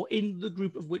whole or in the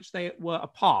group of which they were a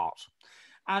part.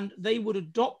 And they would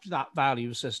adopt that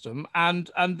value system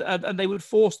and they would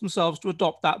force themselves to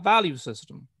adopt that value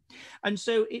system. And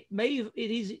so it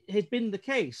has been the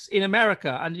case in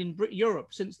America and in Europe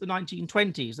since the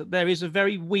 1920s that there is a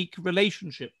very weak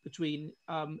relationship between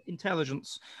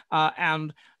intelligence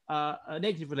and a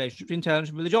negative relationship between intelligence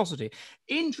and religiosity.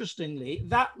 Interestingly,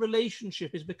 that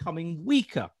relationship is becoming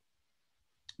weaker.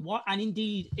 And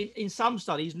indeed, in some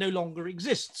studies, no longer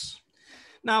exists.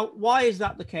 Now, why is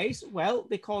that the case? Well,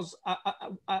 because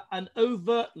an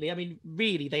overtly, I mean,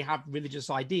 really, they have religious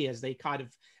ideas. They kind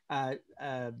of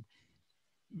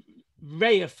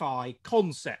reify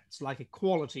concepts like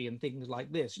equality and things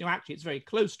like this. You know, actually, it's very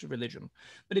close to religion.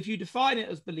 But if you define it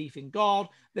as belief in God,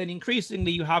 then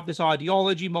increasingly you have this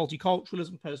ideology,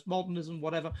 multiculturalism, postmodernism,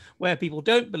 whatever, where people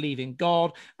don't believe in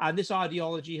God. And this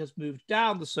ideology has moved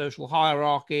down the social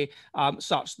hierarchy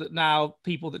such that now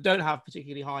people that don't have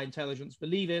particularly high intelligence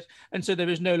believe it. And so there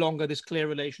is no longer this clear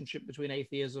relationship between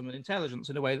atheism and intelligence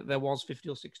in a way that there was 50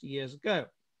 or 60 years ago.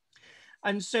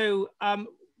 And so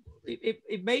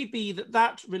it may be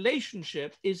that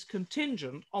relationship is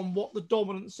contingent on what the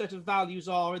dominant set of values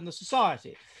are in the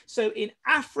society. So in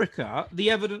Africa, the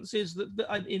evidence is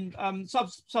that in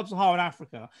sub-Saharan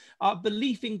Africa,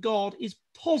 belief in God is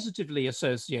positively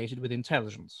associated with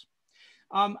intelligence.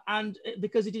 And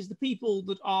because it is the people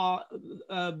that are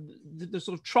the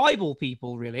sort of tribal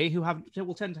people, really, who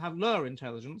will tend to have lower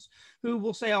intelligence, who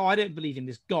will say, oh, I don't believe in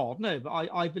this God. No, but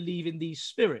I believe in these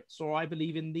spirits, or I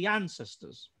believe in the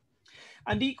ancestors.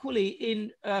 And equally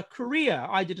in Korea,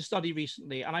 I did a study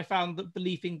recently, and I found that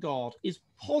belief in God is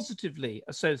positively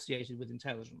associated with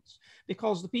intelligence,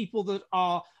 because the people that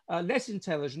are less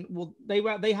intelligent, well,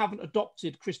 they haven't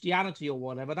adopted Christianity or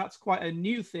whatever. That's quite a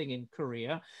new thing in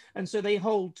Korea. And so they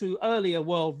hold to earlier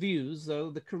worldviews, though,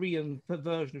 the Korean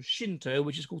version of Shinto,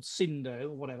 which is called Sindo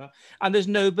or whatever, and there's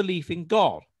no belief in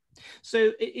God.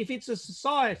 So if it's a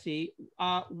society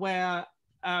where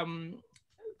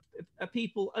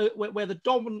people where the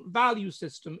dominant value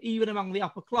system, even among the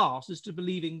upper class, is to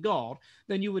believe in God,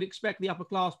 then you would expect the upper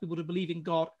class people to believe in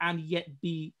God and yet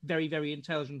be very, very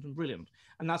intelligent and brilliant.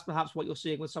 And that's perhaps what you're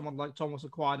seeing with someone like Thomas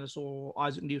Aquinas or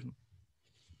Isaac Newton.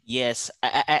 Yes,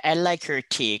 I like your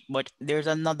take, but there's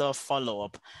another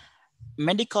follow-up.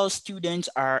 Medical students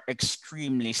are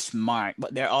extremely smart,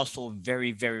 but they're also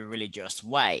very, very religious.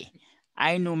 Why?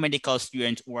 I know medical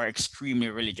students who are extremely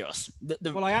religious.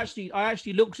 Well, I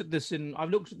actually looked at this I've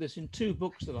looked at this in two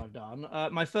books that I've done.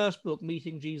 My first book,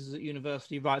 Meeting Jesus at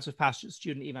University, Rites of Passage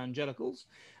Student Evangelicals,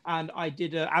 and I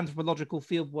did an anthropological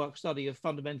fieldwork study of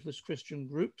fundamentalist Christian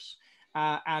groups.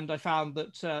 And I found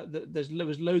that there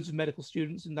was loads of medical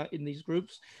students in these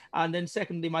groups. And then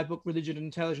secondly, my book, Religion,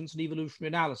 Intelligence and Evolutionary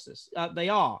Analysis.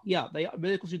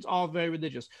 Medical students are very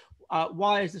religious.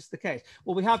 Why is this the case?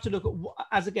 Well, we have to look at,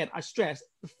 as again, I stress,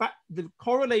 the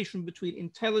correlation between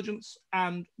intelligence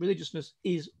and religiousness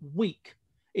is weak.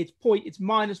 It's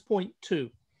minus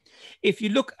 0.2. If you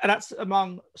look at that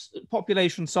among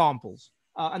population samples,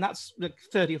 and that's like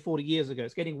 30 or 40 years ago,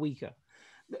 it's getting weaker.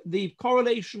 The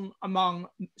correlation among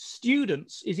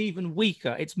students is even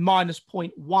weaker. It's minus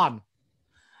 0.1.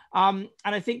 And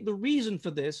I think the reason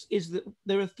for this is that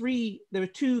there are three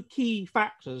key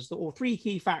factors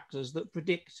that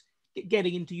predict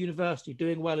getting into university,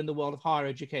 doing well in the world of higher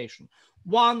education.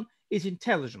 One is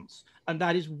intelligence, and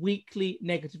that is weakly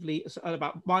negatively at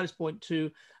about minus 0.2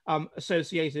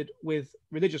 associated with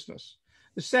religiousness.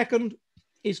 The second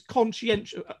is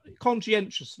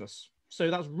conscientiousness.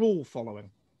 So that's rule following.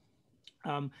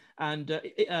 And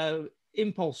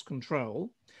impulse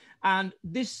control. And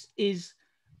this is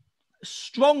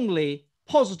strongly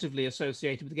positively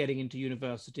associated with getting into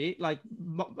university, like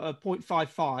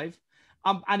 0.55.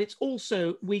 And it's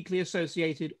also weakly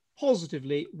associated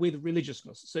positively with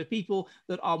religiousness. So people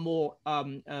that are more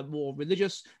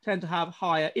religious tend to have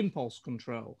higher impulse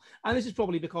control. And this is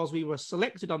probably because we were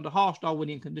selected under harsh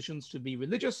Darwinian conditions to be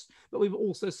religious, but we were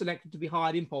also selected to be high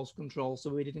in impulse control,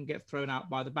 so we didn't get thrown out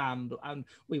by the band. And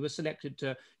we were selected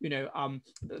to,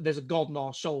 there's a God on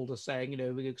our shoulder saying,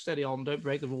 we steady on, don't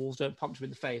break the rules, don't punch him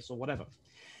in the face or whatever.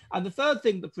 And the third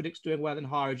thing that predicts doing well in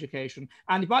higher education,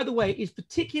 and by the way, is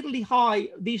particularly high,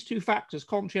 these two factors,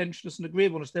 conscientiousness and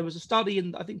agreeableness. There was a study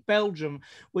in, I think, Belgium,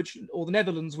 or the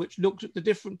Netherlands, which looked at the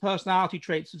different personality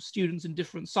traits of students in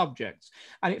different subjects.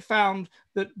 And it found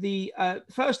that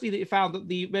firstly, it found that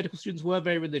the medical students were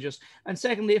very religious. And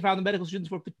secondly, it found the medical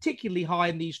students were particularly high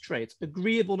in these traits,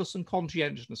 agreeableness and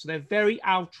conscientiousness. So they're very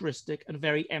altruistic and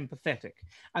very empathetic.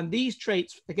 And these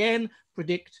traits, again,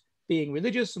 predict being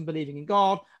religious and believing in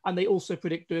God, and they also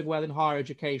predict doing well in higher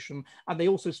education, and they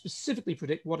also specifically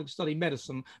predict wanting to study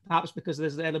medicine, perhaps because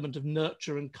there's an element of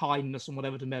nurture and kindness and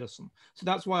whatever to medicine. So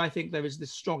that's why I think there is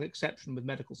this strong exception with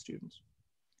medical students.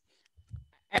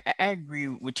 I agree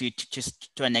with you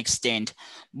just to an extent,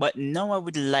 but now I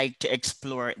would like to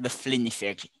explore the Flynn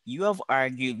effect. You have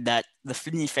argued that the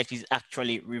Flynn effect is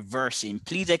actually reversing.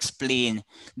 Please explain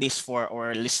this for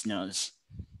our listeners.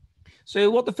 So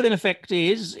what the Flynn effect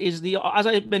is as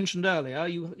I mentioned earlier,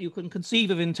 you can conceive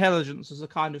of intelligence as a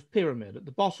kind of pyramid. At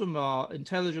the bottom are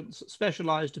intelligence,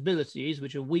 specialized abilities,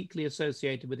 which are weakly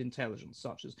associated with intelligence,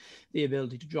 such as the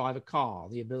ability to drive a car,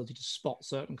 the ability to spot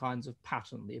certain kinds of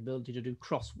pattern, the ability to do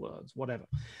crosswords, whatever.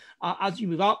 As you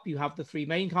move up, you have the three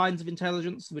main kinds of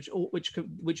intelligence,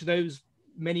 which those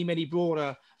many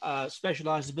broader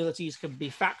specialized abilities can be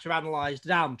factor analyzed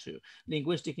down to: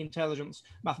 linguistic intelligence,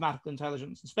 mathematical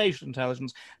intelligence, and spatial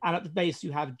intelligence. And at the base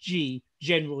you have G,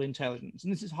 general intelligence,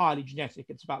 and this is highly genetic.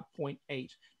 It's about 0.8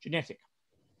 genetic.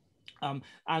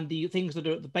 And the things that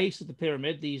are at the base of the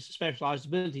pyramid, these specialized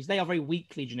abilities, they are very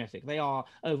weakly genetic. They are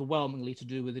overwhelmingly to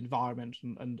do with environment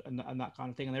and that kind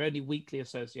of thing, and they're only weakly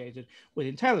associated with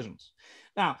intelligence.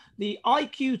 Now, the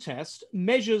IQ test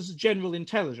measures general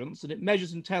intelligence, and it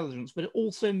measures intelligence, but it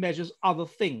also measures other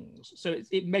things. So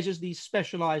it measures these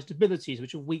specialized abilities,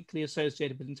 which are weakly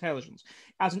associated with intelligence.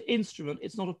 As an instrument,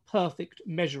 it's not a perfect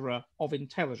measurer of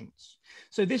intelligence.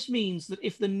 So this means that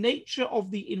if the nature of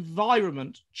the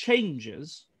environment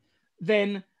changes,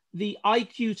 then the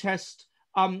IQ test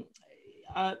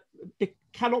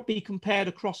cannot be compared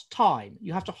across time.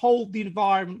 You have to hold the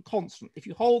environment constant. If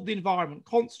you hold the environment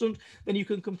constant, then you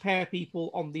can compare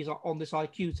people on this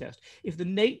IQ test. If the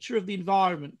nature of the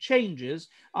environment changes,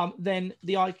 then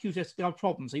the IQ test can have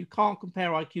problems. So you can't compare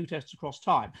IQ tests across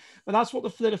time. But that's what the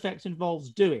Flynn effect involves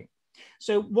doing.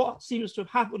 So what seems to have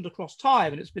happened across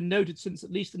time, and it's been noted since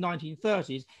at least the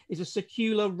 1930s, is a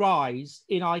secular rise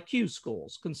in IQ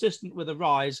scores, consistent with a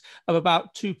rise of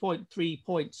about 2.3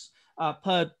 points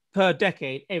per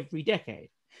decade every decade.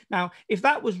 Now, if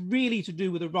that was really to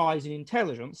do with a rise in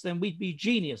intelligence, then we'd be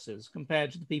geniuses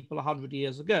compared to the people 100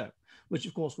 years ago, which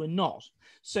of course we're not.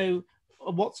 So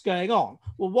what's going on?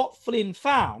 Well, what Flynn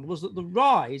found was that the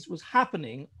rise was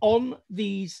happening on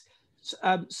these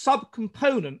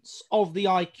subcomponents of the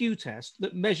IQ test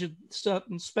that measured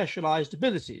certain specialized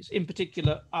abilities, in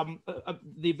particular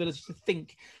the ability to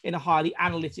think in a highly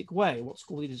analytic way, what's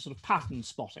called sort of pattern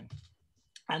spotting.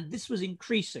 And this was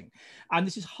increasing, and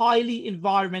this is highly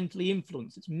environmentally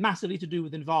influenced. It's massively to do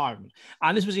with environment,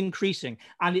 and this was increasing,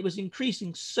 and it was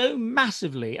increasing so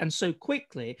massively and so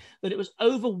quickly that it was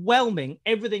overwhelming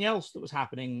everything else that was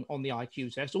happening on the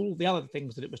IQ test, all the other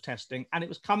things that it was testing, and it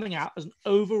was coming out as an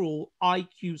overall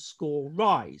IQ score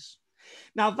rise.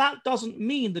 Now, that doesn't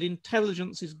mean that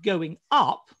intelligence is going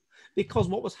up, because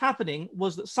what was happening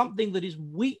was that something that is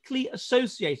weakly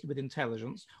associated with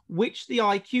intelligence, which the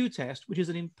IQ test, which is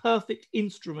an imperfect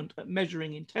instrument at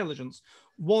measuring intelligence,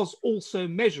 was also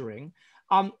measuring,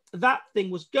 that thing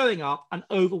was going up and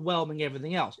overwhelming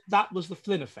everything else. That was the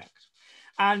Flynn effect.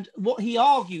 And what he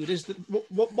argued is that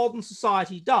what modern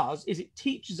society does is it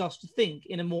teaches us to think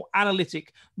in a more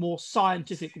analytic, more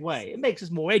scientific way. It makes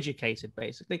us more educated,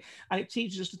 basically, and it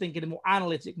teaches us to think in a more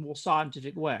analytic, more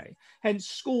scientific way. Hence,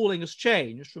 schooling has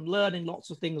changed from learning lots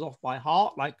of things off by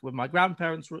heart, like when my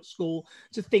grandparents were at school,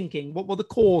 to thinking, what were the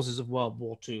causes of World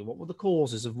War II? What were the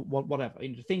causes of whatever?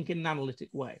 To think in an analytic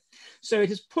way. So it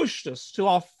has pushed us to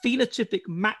our phenotypic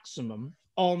maximum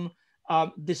on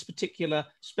this particular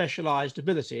specialized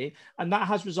ability, and that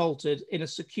has resulted in a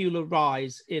secular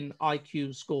rise in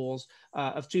IQ scores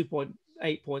of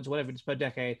 2.8 points, or whatever it is per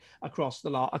decade,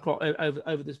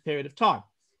 over this period of time.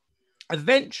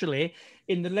 Eventually,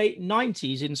 in the late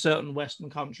 90s in certain Western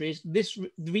countries, this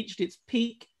reached its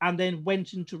peak and then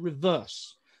went into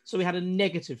reverse. So we had a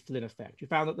negative Flynn effect. We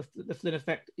found that the Flynn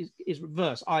effect is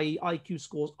reverse, i.e. IQ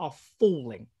scores are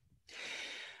falling.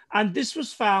 And this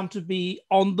was found to be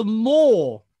on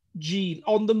the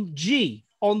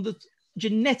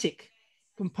genetic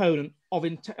component of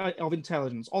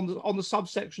intelligence, on the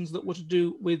subsections that were to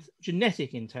do with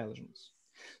genetic intelligence.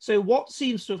 So what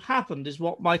seems to have happened is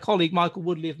what my colleague Michael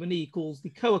Woodley of Manille calls the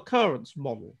co-occurrence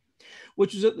model,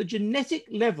 which is at the genetic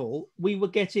level, we were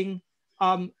getting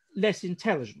less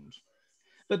intelligent.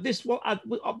 But this, our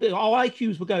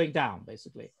IQs were going down,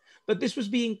 basically. But this was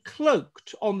being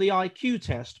cloaked on the IQ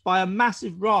test by a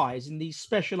massive rise in these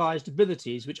specialized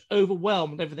abilities, which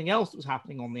overwhelmed everything else that was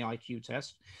happening on the IQ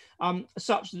test,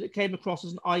 such that it came across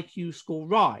as an IQ score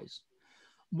rise.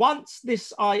 Once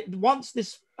this heavily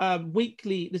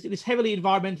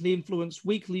environmentally influenced,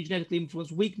 weakly genetically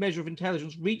influenced, weak measure of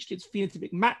intelligence reached its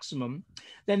phenotypic maximum,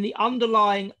 then the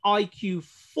underlying IQ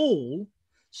fall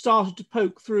started to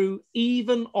poke through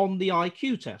even on the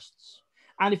IQ tests.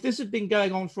 And if this had been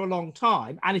going on for a long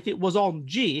time, and if it was on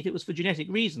G, if it was for genetic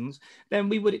reasons, then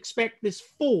we would expect this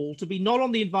fall to be not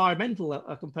on the environmental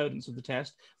components of the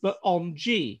test, but on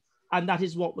G. And that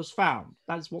is what was found.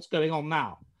 That is what's going on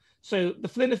now. So the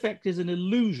Flynn effect is an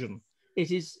illusion.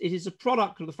 It is a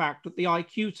product of the fact that the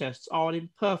IQ tests are an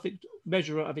imperfect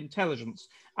measure of intelligence,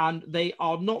 and they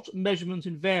are not measurement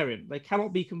invariant. They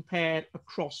cannot be compared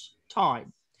across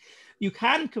time. You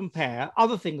can compare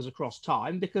other things across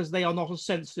time because they are not as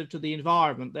sensitive to the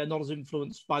environment. They're not as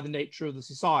influenced by the nature of the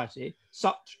society,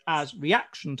 such as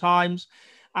reaction times.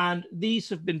 And these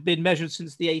have been measured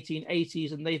since the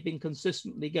 1880s, and they've been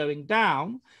consistently going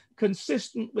down,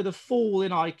 consistent with a fall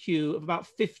in IQ of about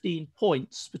 15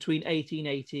 points between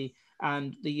 1880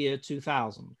 and the year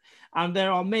 2000. And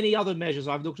there are many other measures.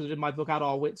 I've looked at it in my book, At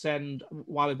Our Wits' End,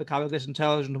 Why We're Becoming Less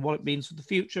Intelligent and What It Means for the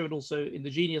Future, and also in The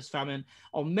Genius Famine,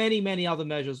 on many, many other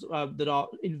measures that are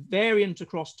invariant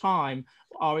across time.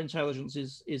 Our intelligence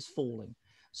is falling.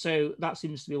 So that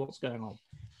seems to be what's going on.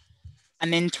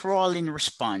 An enthralling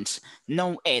response.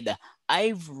 Now, Ed,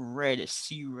 I've read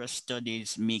serious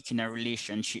studies making a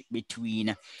relationship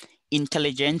between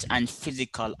intelligence and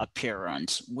physical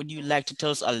appearance. Would you like to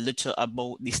tell us a little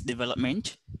about this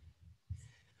development?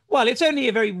 Well, it's only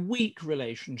a very weak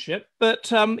relationship, but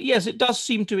yes, it does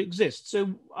seem to exist.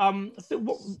 So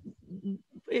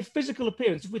if physical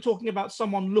appearance, if we're talking about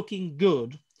someone looking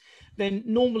good, then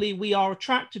normally we are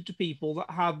attracted to people that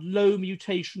have low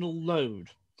mutational load.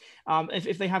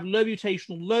 If they have low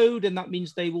mutational load, then that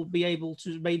means they will be able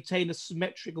to maintain a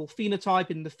symmetrical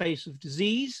phenotype in the face of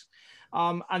disease.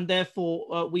 And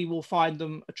therefore we will find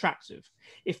them attractive.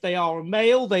 If they are a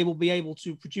male, they will be able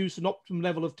to produce an optimum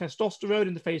level of testosterone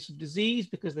in the face of disease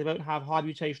because they won't have high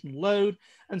mutational load,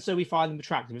 and so we find them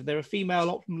attractive. If they're a female,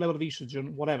 optimum level of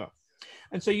estrogen, whatever.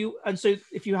 And so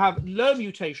if you have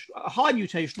a high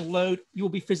mutational load, you will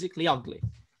be physically ugly.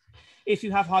 If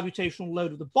you have high mutational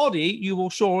load of the body, you will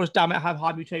sure as damn it have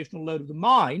high mutational load of the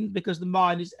mind, because the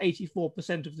mind is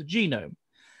 84% of the genome.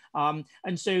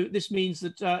 And so this means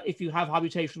that if you have high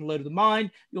mutational load of the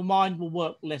mind, your mind will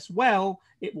work less well,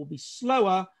 it will be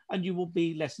slower, and you will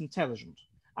be less intelligent.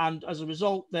 And as a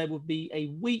result, there would be a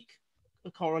weak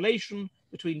correlation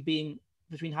between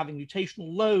having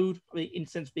mutational load, in the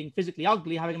sense of being physically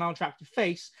ugly, having an unattractive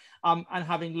face, and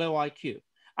having low IQ.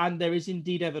 And there is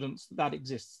indeed evidence that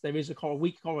exists. There is a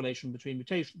weak correlation between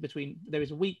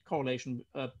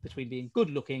being good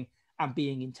looking and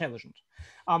being intelligent.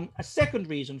 A second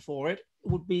reason for it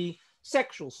would be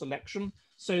sexual selection.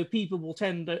 So people will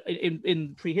tend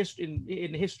in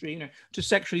history, to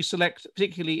sexually select,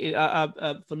 particularly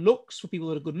for looks, for people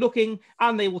that are good looking,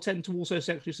 and they will tend to also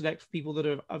sexually select for people that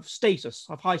are of status,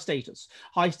 of high status.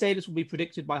 High status will be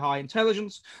predicted by high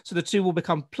intelligence, so the two will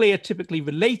become typically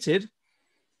related.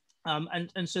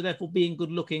 And so therefore being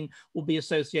good looking will be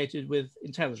associated with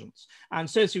intelligence. And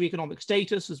socioeconomic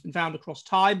status has been found across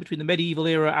time between the medieval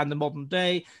era and the modern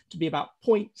day to be about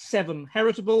 0.7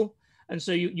 heritable. And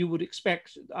so you would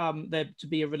expect there to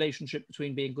be a relationship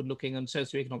between being good looking and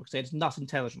socioeconomic status, thus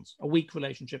intelligence, a weak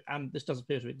relationship, and this does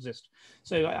appear to exist.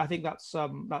 So I think that's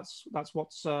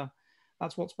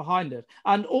what's behind it.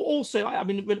 And also, I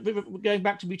mean, going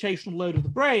back to mutational load of the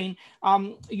brain,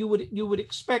 you would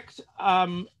expect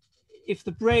if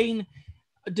the brain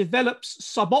develops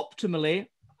suboptimally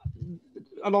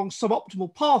along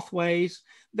suboptimal pathways,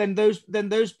 then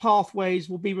those pathways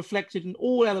will be reflected in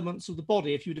all elements of the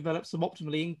body if you develop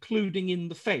suboptimally, including in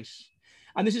the face.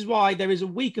 And this is why there is a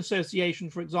weak association,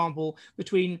 for example,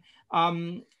 between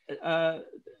having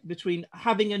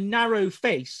a narrow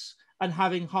face and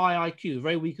having high IQ,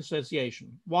 very weak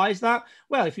association. Why is that?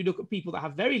 Well, if you look at people that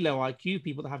have very low IQ,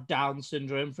 people that have Down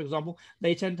syndrome, for example,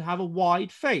 they tend to have a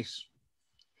wide face.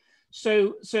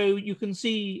 So you can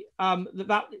see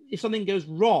that if something goes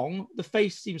wrong, the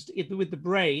face seems to, with the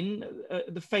brain,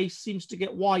 the face seems to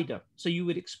get wider. So you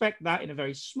would expect that in a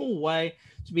very small way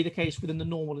to be the case within the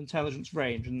normal intelligence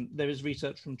range. And there is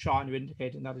research from China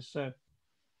indicating that is so.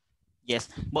 Yes,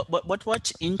 but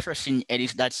what's interesting, Ed,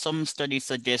 is that some studies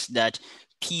suggest that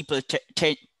people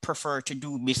prefer to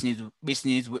do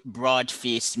business with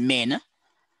broad-faced men.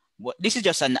 This is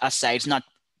just an aside. It's not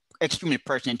extremely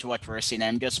pertinent to what we're saying.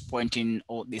 I'm just pointing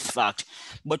out this fact.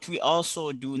 But we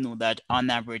also do know that on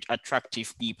average,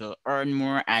 attractive people earn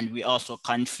more, and we also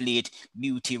conflate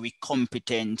beauty with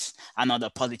competence and other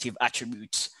positive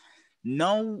attributes.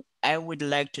 Now, I would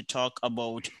like to talk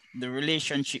about the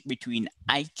relationship between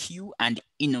IQ and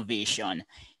innovation.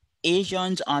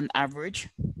 Asians on average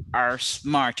are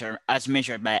smarter as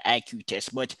measured by IQ tests,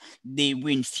 but they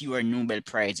win fewer Nobel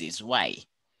Prizes. Why?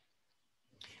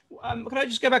 Can I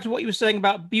just go back to what you were saying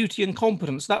about beauty and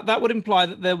competence? That would imply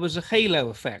that there was a halo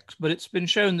effect, but it's been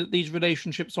shown that these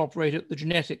relationships operate at the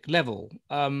genetic level.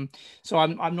 So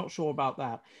I'm not sure about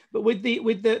that. But with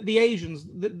the Asians,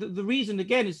 the reason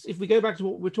again is if we go back to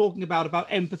what we're talking about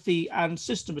empathy and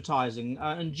systematizing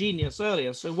and genius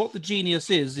earlier. So what the genius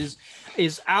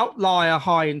is outlier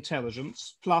high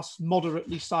intelligence plus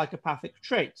moderately psychopathic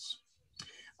traits.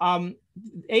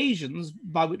 Asians,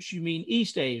 by which you mean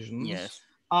East Asians. Yes.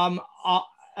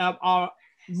 Are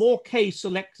more case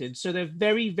selected, so they're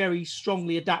very, very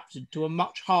strongly adapted to a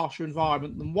much harsher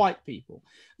environment than white people.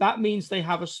 That means they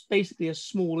have basically a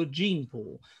smaller gene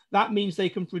pool. That means they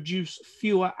can produce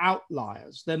fewer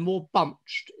outliers. They're more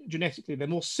bunched genetically, they're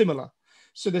more similar.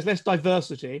 So there's less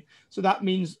diversity. So that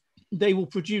means they will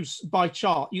produce, by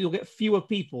chart, you'll get fewer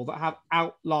people that have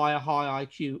outlier high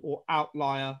IQ or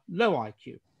outlier low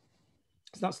IQ.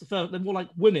 So that's the first, they're more like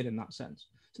women in that sense.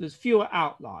 So there's fewer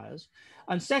outliers.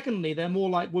 And secondly, they're more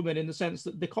like women in the sense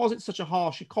that because it's such a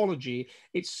harsh ecology,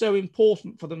 it's so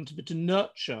important for them to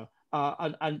nurture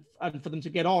and for them to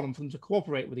get on and for them to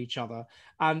cooperate with each other.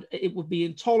 And it would be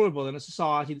intolerable in a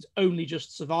society that's only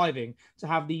just surviving to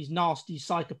have these nasty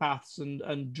psychopaths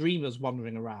and dreamers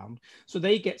wandering around. So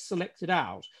they get selected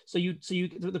out. So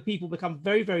the people become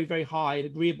very, very, very high in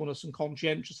agreeableness and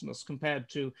conscientiousness compared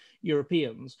to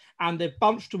Europeans, and they're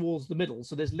bunched towards the middle.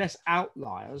 So there's less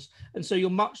outliers, and so you're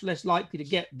much less likely to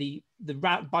get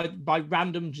by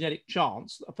random genetic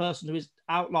chance a person who is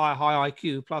outlier high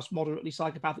IQ plus moderately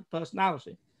psychopathic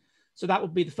personality. So that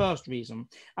would be the first reason.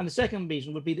 And the second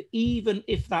reason would be that even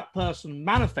if that person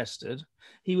manifested,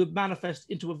 he would manifest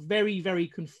into a very, very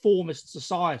conformist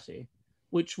society,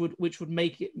 which would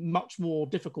make it much more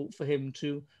difficult for him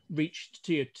to reach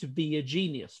to be a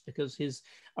genius, because his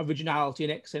originality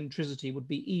and eccentricity would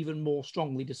be even more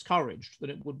strongly discouraged than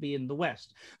it would be in the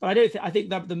West. But I think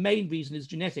that the main reason is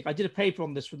genetic. I did a paper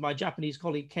on this with my Japanese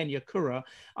colleague Kenya Kura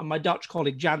and my Dutch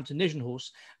colleague Jante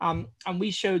Nijenhuis, and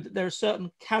we showed that there are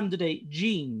certain candidate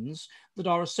genes that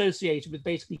are associated with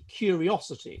basically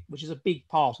curiosity, which is a big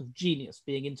part of genius,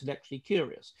 being intellectually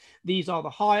curious. These are the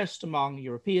highest among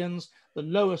Europeans, the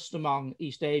lowest among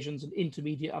East Asians, and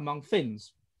intermediate among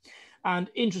Finns.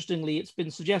 And interestingly, it's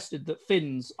been suggested that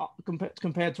Finns,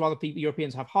 compared to other people,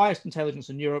 Europeans, have highest intelligence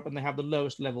in Europe, and they have the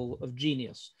lowest level of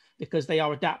genius because they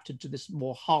are adapted to this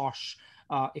more harsh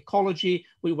ecology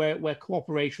where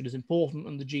cooperation is important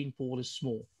and the gene pool is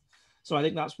small. So I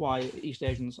think that's why East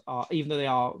Asians are, even though they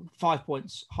are 5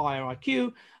 points higher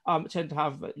IQ, tend to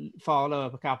have far lower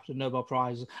per capita Nobel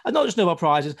Prizes, and not just Nobel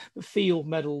Prizes, but field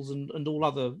medals and all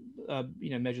other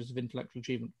measures of intellectual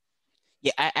achievement.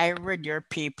 Yeah, I read your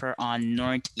paper on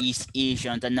Northeast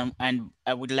Asians, and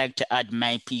I would like to add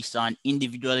my piece on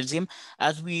individualism.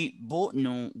 As we both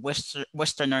know,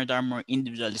 Westerners are more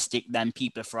individualistic than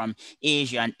people from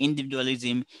Asia, and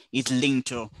individualism is linked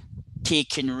to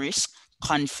taking risks,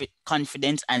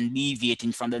 confidence, and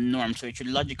deviating from the norm. So it should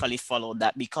logically follow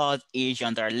that because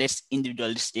Asians are less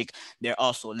individualistic, they're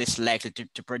also less likely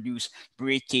to produce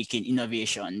breathtaking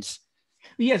innovations.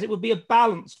 Yes, it would be a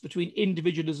balance between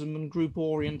individualism and group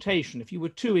orientation. If you were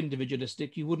too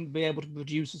individualistic, you wouldn't be able to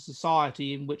produce a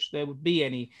society in which there would be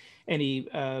any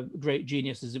great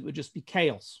geniuses. It would just be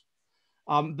chaos.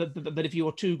 But if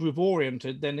you're too group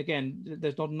oriented, then again,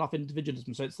 there's not enough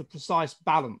individualism. So it's the precise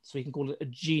balance. So you can call it a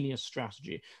genius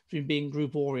strategy between being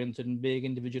group oriented and being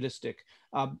individualistic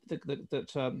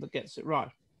that gets it right.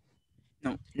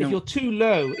 No, If no. you're too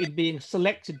low in being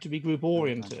selected to be group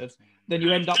oriented, then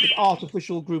you end up with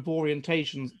artificial group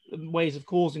orientations, ways of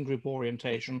causing group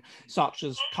orientation, such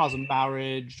as cousin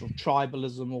marriage or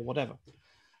tribalism or whatever.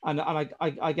 And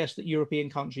I guess that European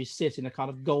countries sit in a kind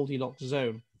of Goldilocks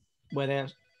zone where they're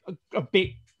a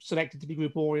bit selected to be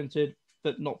group oriented,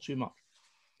 but not too much.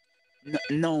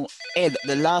 No, Ed,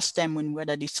 the last time when we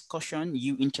had a discussion,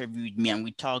 you interviewed me and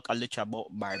we talked a little about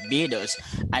Barbados.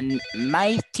 And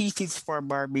my thesis for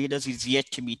Barbados is yet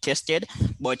to be tested,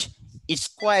 but it's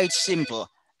quite simple.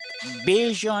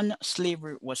 Bayesian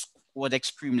slavery was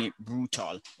extremely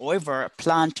brutal. However,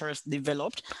 planters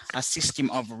developed a system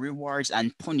of rewards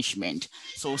and punishment.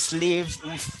 So slaves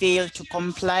who failed to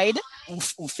comply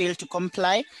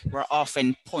were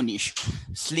often punished.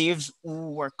 Slaves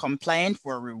who were compliant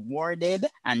were rewarded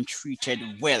and treated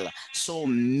well. So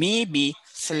maybe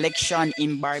selection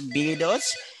in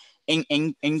Barbados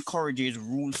encourages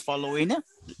rule following,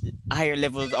 higher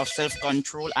levels of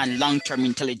self-control, and long-term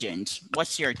intelligence.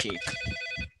 What's your take?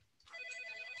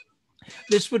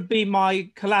 This would be my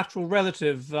collateral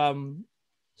relative,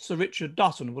 Sir Richard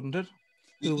Dutton, wouldn't it?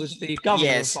 Who was the governor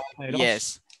Yes, of Barbados.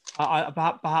 yes.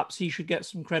 Perhaps he should get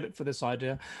some credit for this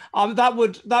idea. That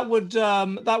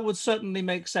would certainly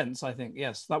make sense. I think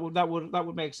yes, that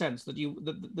would make sense that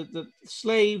the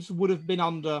slaves would have been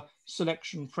under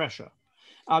selection pressure.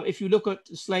 If you look at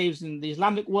slaves in the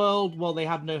Islamic world, well, they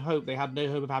had no hope. They had no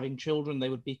hope of having children. They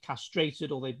would be castrated,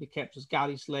 or they'd be kept as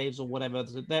galley slaves, or whatever.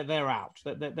 They're out.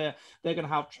 They're going to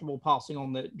have trouble passing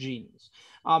on their genes.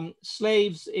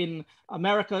 Slaves in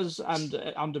Americas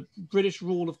and under British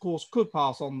rule, of course, could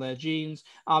pass on their genes.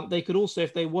 They could also,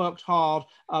 if they worked hard,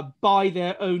 buy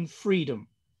their own freedom.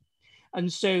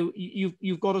 And so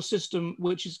you've got a system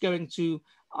which is going to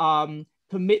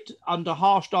permit, under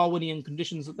harsh Darwinian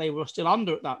conditions that they were still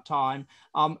under at that time,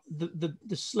 the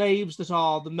slaves that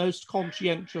are the most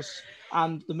conscientious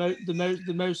and the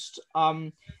most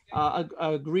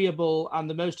agreeable and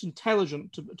the most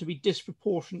intelligent to be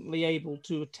disproportionately able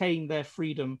to attain their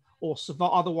freedom or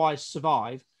otherwise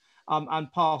survive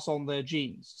and pass on their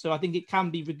genes. So I think it can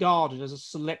be regarded as a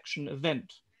selection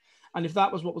event. And if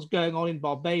that was what was going on in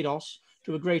Barbados,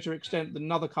 to a greater extent than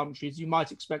in other countries, you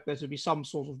might expect there to be some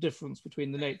sort of difference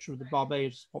between the nature of the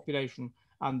Barbados population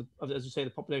and, as you say,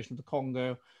 the population of the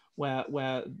Congo, where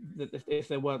if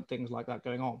there weren't things like that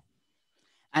going on.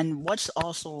 And what's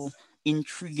also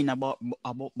intriguing about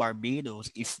Barbados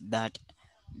is that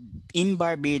in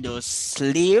Barbados,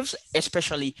 slaves,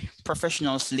 especially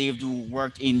professional slaves who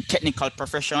worked in technical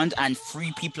professions and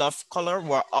free people of color,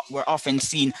 were often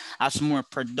seen as more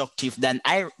productive than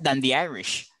the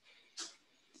Irish.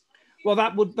 Well,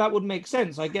 that would make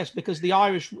sense, I guess, because the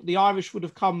Irish would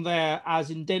have come there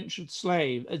as indentured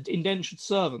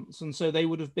servants, and so they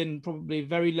would have been probably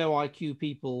very low IQ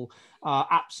people,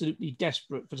 absolutely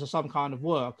desperate for some kind of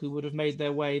work, who would have made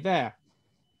their way there.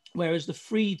 Whereas the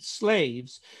freed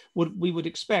slaves we would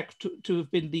expect to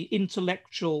have been the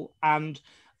intellectual and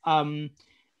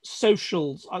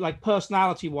social, like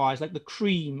personality-wise, like the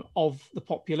cream of the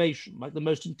population, like the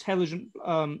most intelligent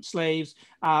slaves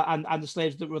and the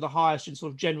slaves that were the highest in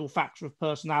sort of general factor of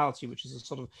personality, which is a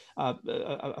sort of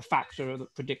a factor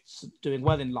that predicts doing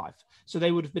well in life. So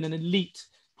they would have been an elite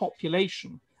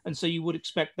population, and so you would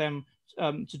expect them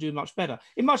to do much better.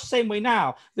 In much the same way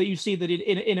now that you see that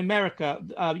in America,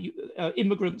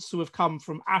 immigrants who have come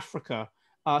from Africa,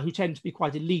 who tend to be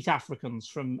quite elite Africans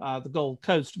from the Gold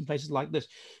Coast and places like this,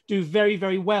 do very,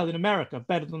 very well in America,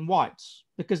 better than whites,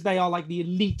 because they are like the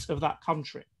elite of that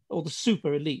country, or the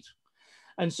super elite.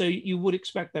 And so you would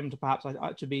expect them to perhaps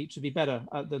to be better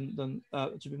than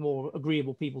to be more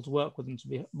agreeable people to work with and to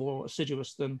be more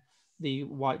assiduous than the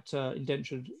white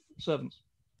indentured servants.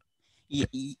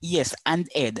 Yes, and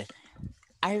Ed,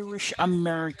 Irish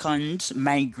Americans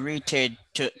migrated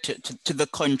to the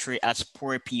country as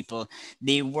poor people.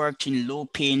 They worked in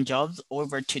low-paying jobs.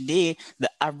 Over today,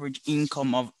 the average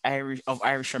income of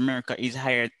Irish America is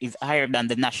higher than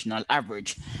the national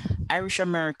average. Irish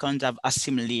Americans have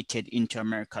assimilated into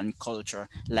American culture,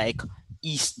 like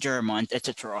East Germans,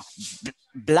 etc.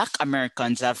 Black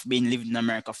Americans have been living in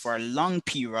America for a long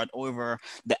period. However,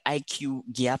 the IQ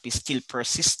gap is still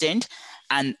persistent,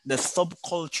 and the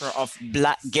subculture of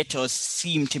Black ghettos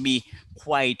seem to be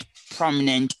quite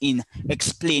prominent in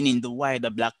explaining the wider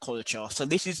Black culture. So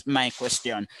this is my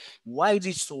question. Why is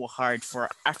it so hard for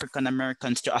African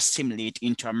Americans to assimilate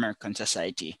into American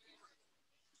society?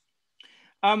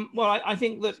 Well, I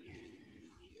think that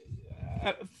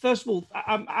first of all,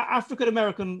 African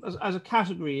American as a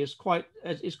category is quite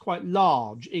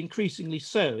large, increasingly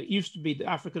so. It used to be that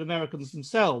African Americans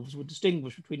themselves would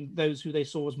distinguish between those who they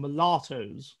saw as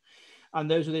mulattoes and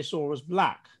those who they saw as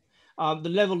black. The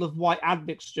level of white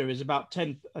admixture is about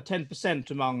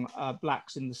 10% among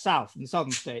blacks in the South, in the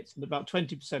southern states, and about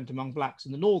 20% among blacks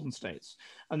in the northern states.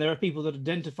 And there are people that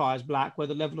identify as black where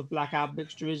the level of black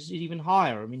admixture is even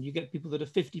higher. I mean, you get people that are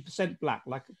 50% black,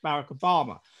 like Barack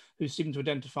Obama, who seem to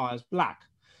identify as black.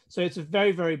 So it's a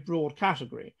very, very broad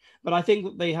category. But I think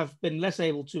that they have been less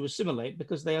able to assimilate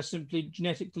because they are simply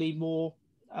genetically more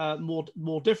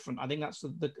different. I think that's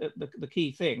the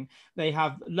key thing. They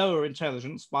have lower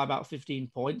intelligence by about 15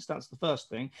 points. That's the first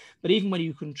thing. But even when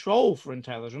you control for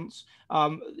intelligence,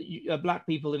 black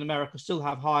people in America still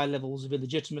have higher levels of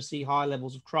illegitimacy, higher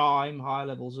levels of crime, higher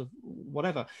levels of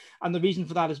whatever. And the reason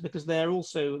for that is because they're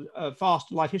also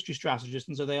fast life history strategists,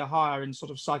 and so they are higher in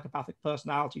sort of psychopathic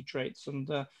personality traits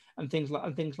and things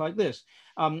like this.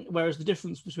 Whereas the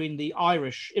difference between the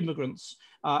Irish immigrants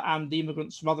and the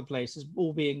immigrants from other places,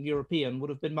 all being European, would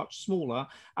have been much smaller.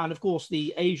 And of course,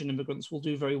 the Asian immigrants will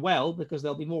do very well because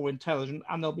they'll be more intelligent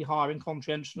and they'll be higher in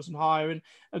conscientiousness and higher in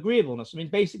agreeableness. I mean,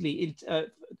 basically,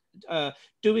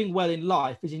 doing well in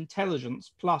life is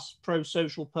intelligence plus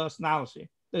pro-social personality.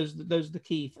 Those are the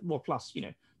key, well, plus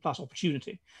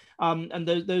opportunity. And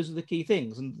those are the key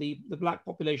things. And the black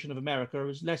population of America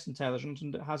is less intelligent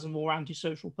and it has a more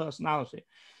antisocial personality.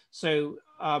 So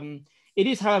it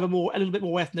is, however, a little bit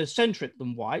more ethnocentric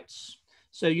than whites.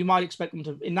 So you might expect them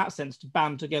to, in that sense, to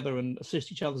band together and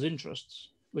assist each other's interests,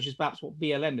 which is perhaps what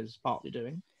BLM is partly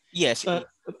doing. Yes. But,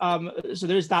 so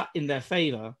there is that in their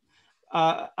favor.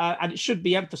 And it should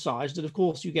be emphasized that, of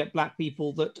course, you get black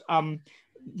people that are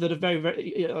very,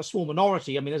 very a small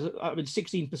minority. I mean,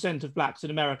 16% of blacks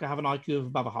in America have an IQ of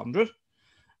above 100.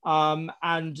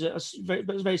 And a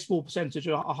very small percentage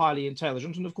are highly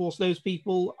intelligent. And of course, those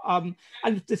people, and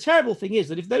the terrible thing is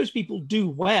that if those people do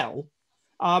well,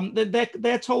 then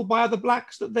they're told by other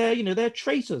blacks that they're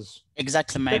traitors.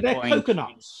 Exactly my they're point.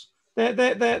 Coconuts. They're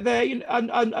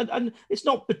and it's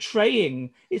not betraying.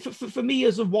 For me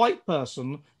as a white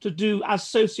person to do as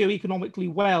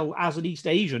socioeconomically well as an East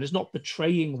Asian is not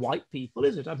betraying white people,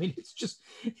 is it? I mean, it's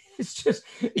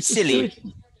silly.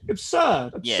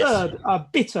 Absurd, Yes.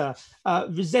 Bitter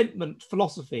resentment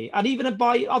philosophy. And even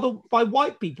by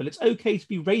white people, it's okay to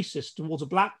be racist towards a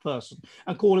black person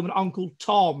and call him an Uncle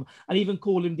Tom and even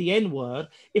call him the N-word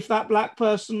if that black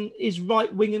person is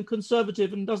right-wing and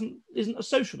conservative and isn't a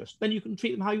socialist. Then you can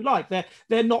treat them how you like.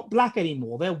 They're not black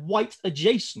anymore. They're white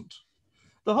adjacent.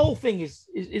 The whole thing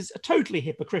is totally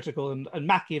hypocritical and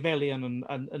Machiavellian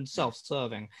and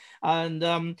self-serving.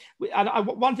 And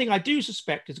one thing I do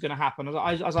suspect is going to happen,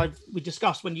 as we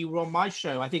discussed when you were on my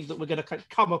show, I think that we're going to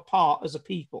come apart as a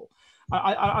people.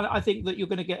 I think that you're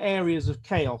going to get areas of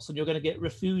chaos and you're going to get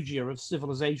refugia of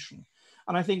civilization.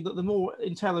 And I think that the more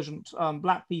intelligent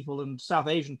black people and South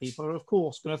Asian people are, of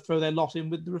course, going to throw their lot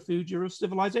in with the refugia of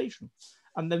civilization.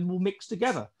 And then we'll mix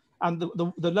together. And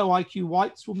the low IQ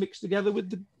whites will mix together with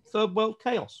the third world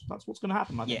chaos. That's what's going to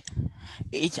happen, I think. Yeah.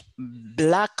 It's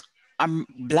black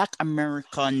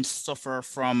Americans suffer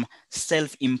from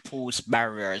self-imposed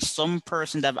barriers. Some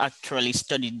persons have actually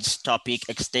studied this topic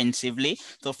extensively.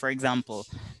 So, for example,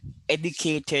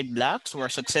 educated blacks who are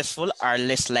successful are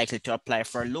less likely to apply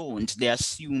for loans. They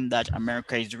assume that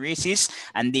America is racist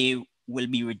and they will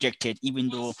be rejected, even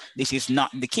though this is not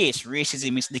the case.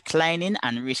 Racism is declining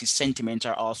and racist sentiments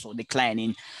are also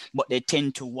declining, but they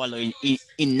tend to wallow in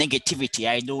negativity.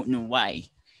 I don't know why.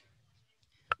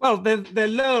 Well, they're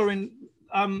lower in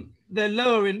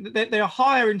they are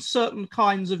higher in certain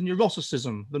kinds of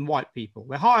neuroticism than white people.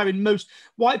 They're higher in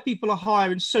white people are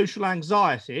higher in social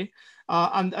anxiety,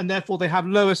 and therefore they have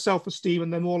lower self-esteem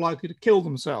and they're more likely to kill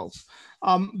themselves.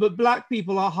 But black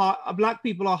people are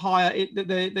higher.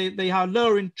 They are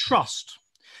lower in trust,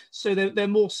 so they're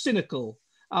more cynical.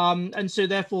 And so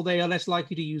therefore they are less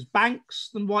likely to use banks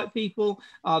than white people.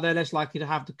 They're less likely to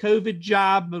have the COVID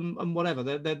jab and whatever.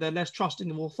 They're less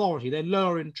trusting of authority. They're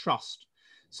lower in trust,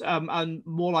 and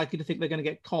more likely to think they're going to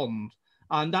get conned.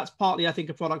 And that's partly, I think,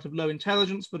 a product of low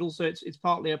intelligence, but also it's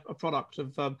partly a product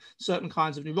of certain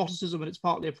kinds of neuroticism, and it's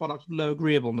partly a product of low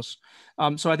agreeableness.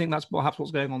 So I think that's perhaps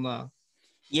what's going on there.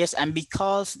 Yes, and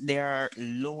because they're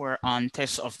lower on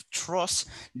tests of trust,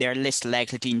 they're less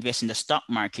likely to invest in the stock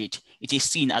market. It is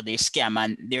seen as a scam,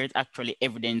 and there's actually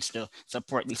evidence to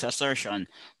support this assertion.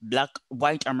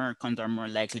 White Americans are more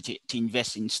likely to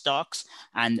invest in stocks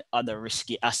and other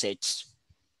risky assets.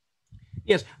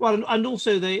 Yes, well, and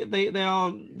also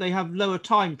they have lower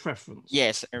time preference.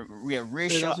 Yes, So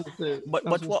racial. that's also But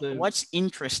what's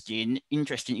interesting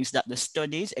is that the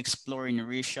studies exploring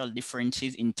racial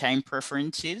differences in time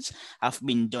preferences have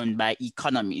been done by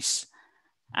economists.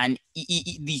 And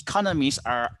the economists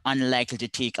are unlikely to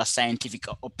take a scientific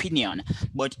opinion.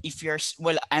 But if you're,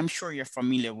 well, I'm sure you're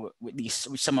familiar with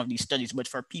some of these studies, but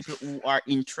for people who are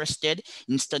interested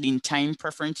in studying time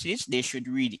preferences, they should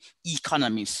read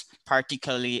economists,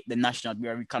 particularly the National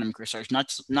Bureau of Economic Research,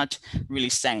 not really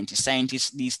scientists. Scientists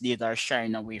these days are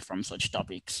shying away from such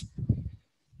topics.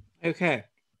 okay.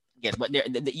 Yes, but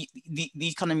the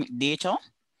economic data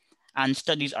and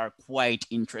studies are quite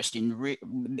interesting.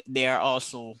 They are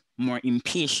also more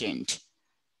impatient.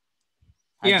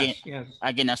 Again, Yes, yes.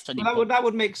 again, a study. Well, that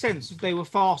would make sense if they were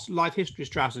fast life history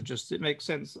strategists. It makes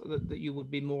sense that you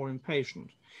would be more impatient.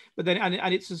 But then,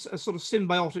 and it's a sort of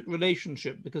symbiotic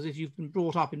relationship, because if you've been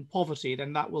brought up in poverty,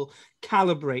 then that will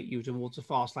calibrate you towards a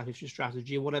fast life history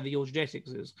strategy, or whatever your genetics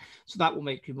is. So that will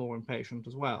make you more impatient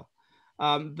as well.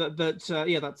 Yeah,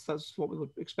 that's what we would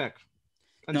expect.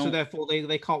 And so therefore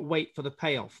they can't wait for the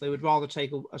payoff. They would rather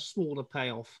take a smaller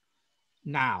payoff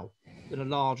now than a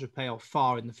larger payoff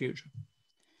far in the future.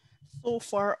 So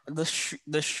far, the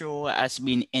show has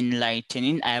been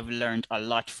enlightening. I've learned a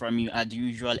lot from you as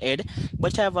usual, Ed.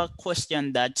 But I have a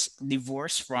question that's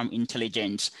divorced from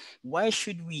intelligence. Why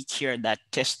should we care that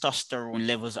testosterone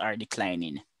levels are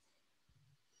declining?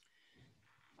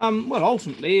 Well,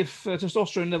 ultimately, if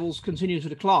testosterone levels continue to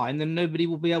decline, then no man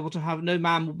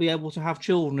will be able to have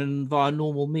children via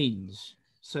normal means.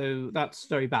 So that's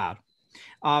very bad.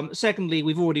 Secondly,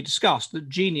 we've already discussed that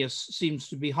genius seems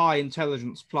to be high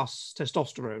intelligence plus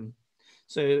testosterone.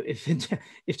 So if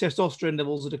testosterone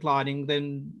levels are declining,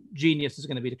 then genius is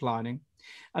going to be declining.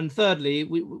 And thirdly,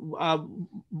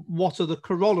 what are the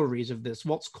corollaries of this?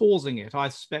 What's causing it? I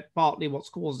suspect partly what's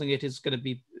causing it is going to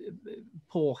be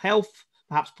poor health,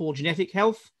 perhaps poor genetic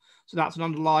health. So that's an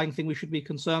underlying thing we should be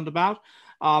concerned about.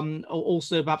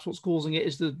 Also, perhaps what's causing it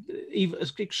is the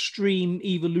extreme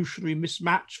evolutionary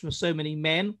mismatch for so many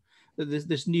men. That there's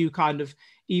this new kind of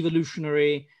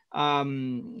evolutionary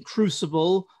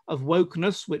crucible of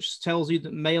wokeness, which tells you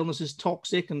that maleness is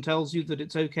toxic and tells you that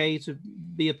it's okay to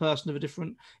be a person of a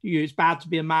different, it's bad to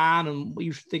be a man, and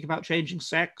you should think about changing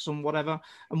sex and whatever,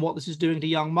 and what this is doing to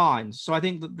young minds. So I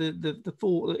think that the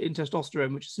fall in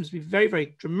testosterone, which seems to be very,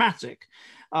 very dramatic,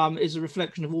 is a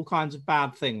reflection of all kinds of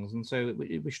bad things. And so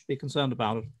we should be concerned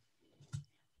about it.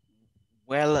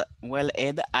 Well,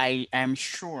 Ed, I am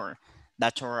sure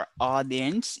that our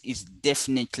audience is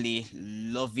definitely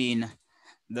loving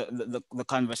the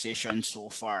conversation so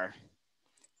far.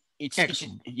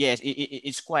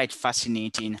 It's quite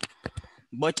fascinating.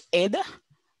 But Ed,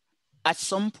 at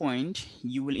some point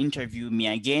you will interview me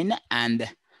again, and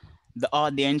the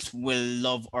audience will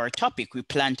love our topic. We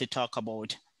plan to talk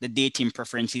about the dating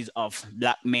preferences of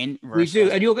Black men versus. We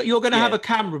do, and you're going to have a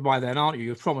camera by then, aren't you?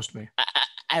 You've promised me.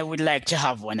 I would like to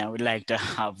have one. I would like to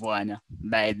have one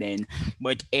by then.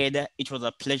 But Ed, it was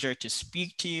a pleasure to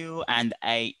speak to you, and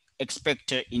I expect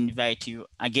to invite you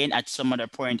again at some other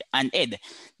point. And Ed,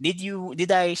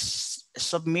 did I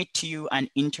submit to you an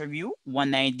interview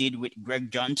one I did with Greg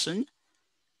Johnson?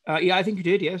 Yeah, I think you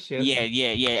did. Yes.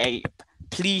 Yeah.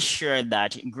 Please share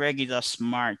that. Greg is a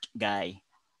smart guy.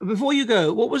 Before you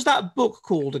go, what was that book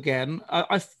called again?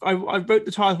 I wrote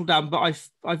the title down, but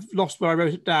I've lost where I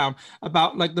wrote it down,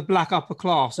 about like the black upper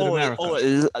class in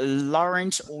America.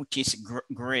 Lawrence Otis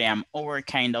Graham, Our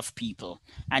Kind of People.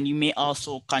 And you may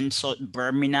also consult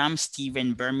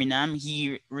Stephen Birmingham.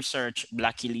 He researched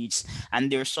Black elites.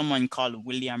 And there's someone called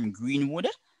William Greenwood.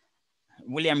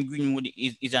 William Greenwood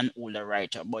is an older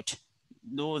writer, but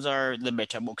those are the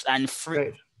better books. And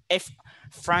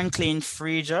Franklin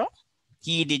Fraser,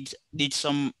 he did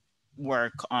some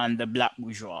work on the Black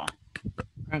bourgeois.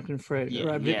 Franklin Fraser,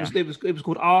 right? Yeah. It was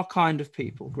called Our Kind of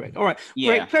People. Great. All right.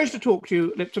 Yeah. Great. Pleasure to talk to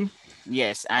you, Lipton.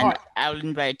 Yes, and I'll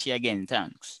invite you again.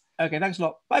 Thanks. Okay. Thanks a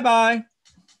lot. Bye-bye.